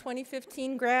one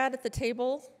 2015 grad at the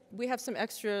table, we have some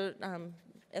extra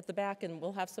at the back, and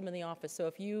we'll have some in the office.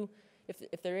 So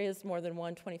if there is more than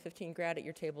one 2015 grad at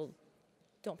your table,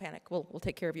 don't panic. We'll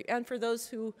take care of you. And for those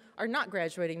who are not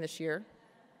graduating this year,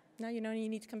 now you know you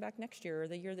need to come back next year or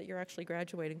the year that you're actually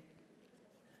graduating.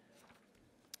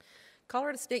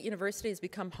 Colorado State University has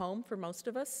become home for most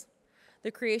of us. The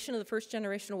creation of the First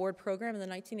Generation Award Program in the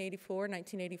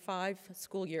 1984-1985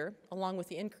 school year, along with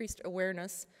the increased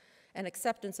awareness and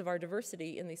acceptance of our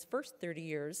diversity in these first 30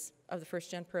 years of the First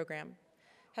Gen program,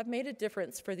 have made a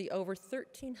difference for the over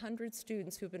 1,300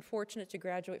 students who have been fortunate to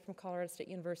graduate from Colorado State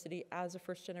University as a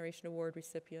First Generation Award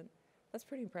recipient. That's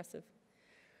pretty impressive.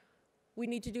 We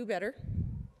need to do better,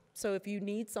 so if you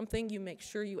need something, you make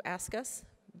sure you ask us,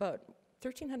 but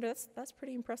 1,300, that's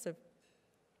pretty impressive.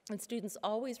 And students,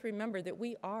 always remember that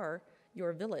we are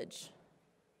your village.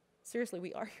 Seriously,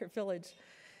 we are your village.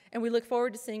 And we look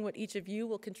forward to seeing what each of you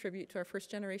will contribute to our First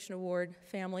Generation Award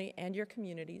family and your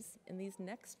communities in these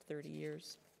next 30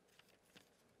 years.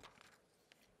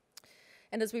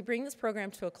 And as we bring this program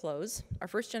to a close, our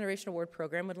First Generation Award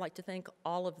program would like to thank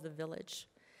all of the village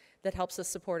that helps us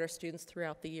support our students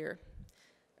throughout the year.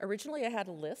 Originally, I had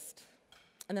a list,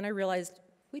 and then I realized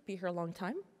we'd be here a long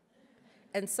time.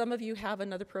 And some of you have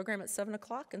another program at 7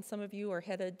 o'clock, and some of you are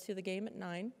headed to the game at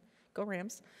 9. Go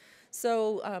Rams.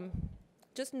 So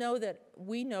just know that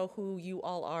we know who you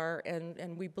all are,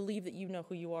 and we believe that you know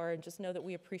who you are, and just know that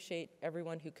we appreciate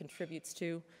everyone who contributes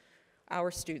to our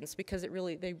students, because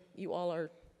you all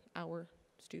are our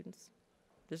students.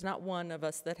 There's not one of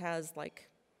us that has like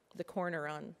the corner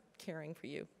on caring for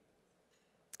you.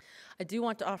 I do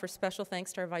want to offer special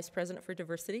thanks to our Vice President for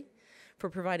Diversity for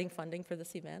providing funding for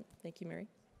this event. Thank you, Mary.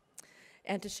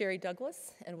 And to Sherry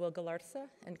Douglas and Will Galarza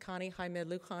and Connie Jaime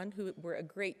Lujan, who were a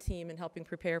great team in helping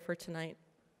prepare for tonight.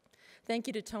 Thank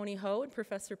you to Tony Ho and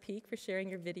Professor Peak for sharing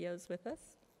your videos with us.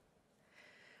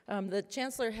 The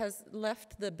Chancellor has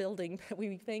left the building, but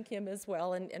we thank him as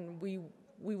well, and we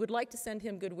would like to send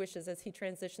him good wishes as he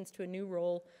transitions to a new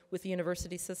role with the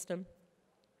university system.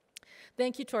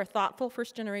 Thank you to our thoughtful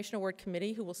First Generation Award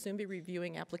Committee, who will soon be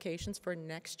reviewing applications for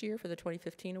next year for the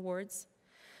 2015 awards.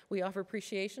 We offer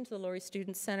appreciation to the Laurie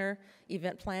Student Center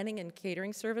event planning and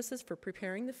catering services for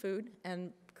preparing the food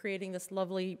and creating this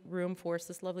lovely room for us,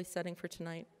 this lovely setting for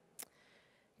tonight.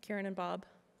 Karen and Bob.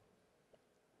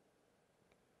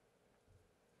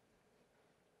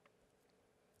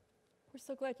 We're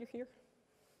so glad you're here.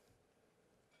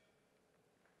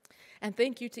 And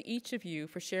thank you to each of you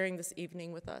for sharing this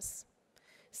evening with us.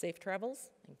 Safe travels,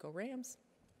 and go Rams.